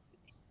people are,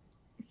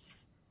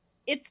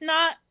 it's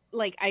not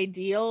like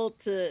ideal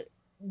to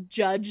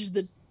judge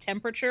the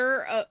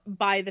temperature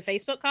by the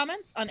Facebook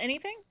comments on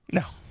anything.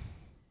 No.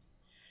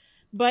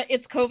 but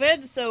it's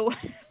COVID, so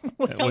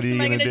what else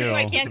am I going to do?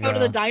 I can't go to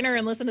the diner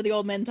and listen to the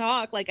old men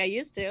talk like I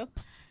used to.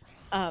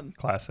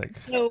 Classic.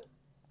 So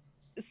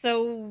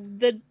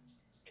the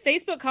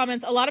Facebook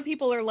comments, a lot of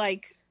people are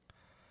like,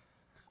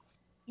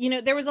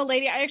 there was a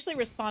lady, I actually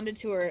responded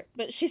to her,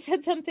 but she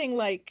said something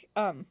like,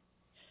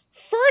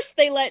 first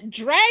they let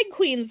drag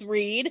queens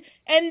read,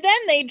 and then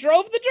they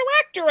drove the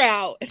director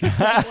out.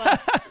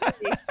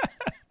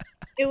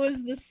 It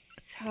was this.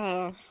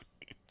 So,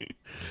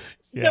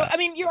 I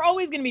mean, you're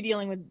always going to be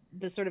dealing with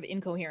the sort of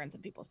incoherence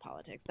of people's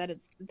politics.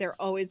 They're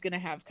always going to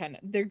have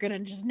they're going to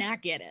just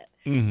not get it.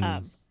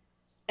 Mm-hmm.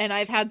 And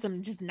I've had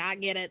some just not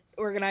get it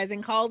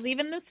organizing calls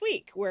even this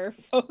week where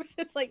folks,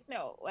 it's like,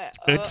 no,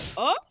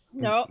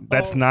 no,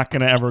 that's not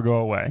going to ever go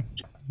away.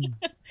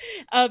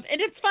 And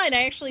it's fine.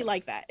 I actually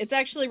like that. It's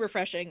actually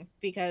refreshing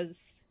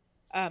because,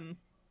 I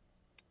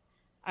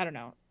don't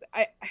know.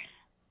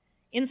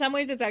 In some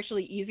ways, it's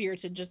actually easier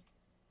to just,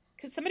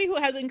 because somebody who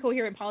has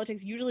incoherent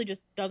politics usually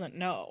just doesn't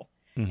know,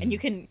 and you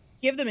can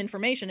give them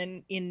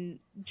information in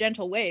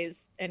gentle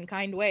ways and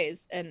kind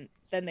ways, and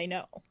then they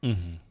know.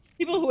 Mm-hmm.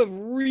 People who have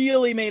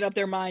really made up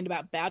their mind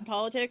about bad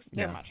politics,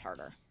 they're much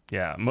harder.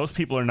 Yeah, most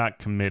people are not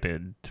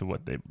committed to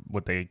what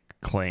they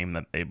claim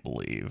that they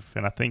believe,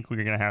 and I think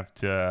we're gonna have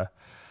to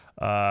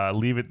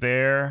leave it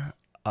there.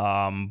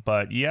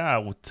 But yeah,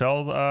 we'll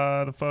tell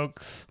the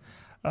folks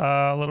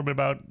a little bit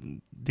about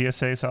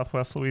DSA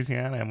Southwest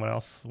Louisiana and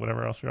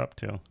whatever else you're up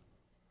to.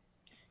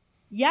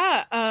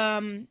 Yeah.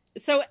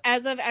 So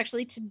as of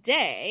actually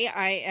today,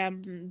 I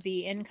am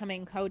the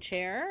incoming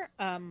co-chair,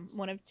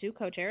 one of two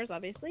co-chairs,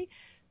 obviously,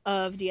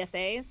 of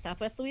DSA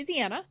Southwest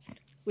Louisiana,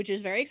 which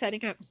is very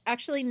exciting. I've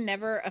actually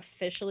never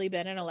officially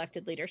been in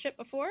elected leadership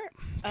before.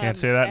 Can't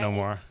say that no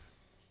more.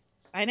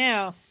 I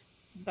know.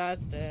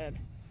 Busted.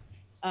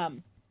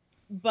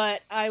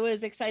 But I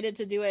was excited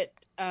to do it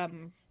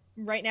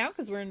right now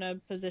because we're in a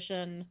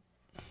position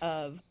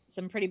of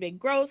some pretty big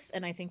growth,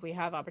 and I think we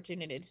have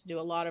opportunity to do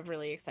a lot of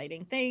really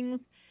exciting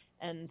things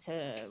and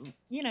to,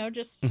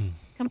 just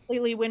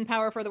completely win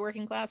power for the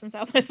working class in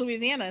Southwest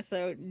Louisiana.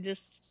 So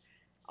just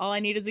all I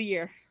need is a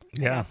year.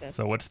 Yeah.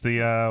 So what's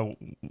the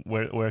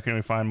where can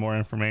we find more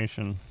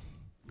information?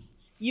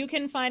 You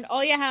can find,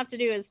 all you have to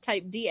do is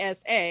type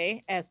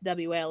DSA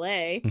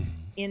SWLA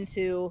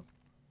into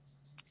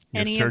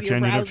any of your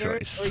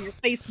browsers or your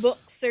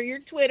Facebooks or your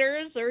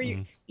Twitters or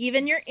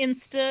even your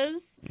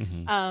Instas.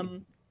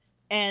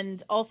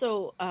 And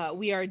also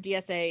we are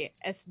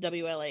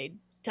DSASWLA.com.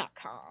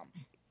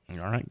 All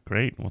right,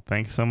 great. Well,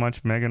 thanks so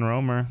much, Megan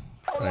Romer.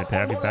 Glad to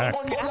have you back.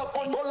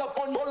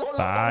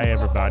 Bye,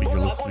 everybody. You're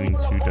listening to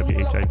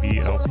WHIV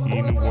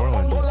LP New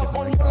Orleans. Good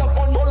morning,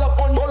 Colorado.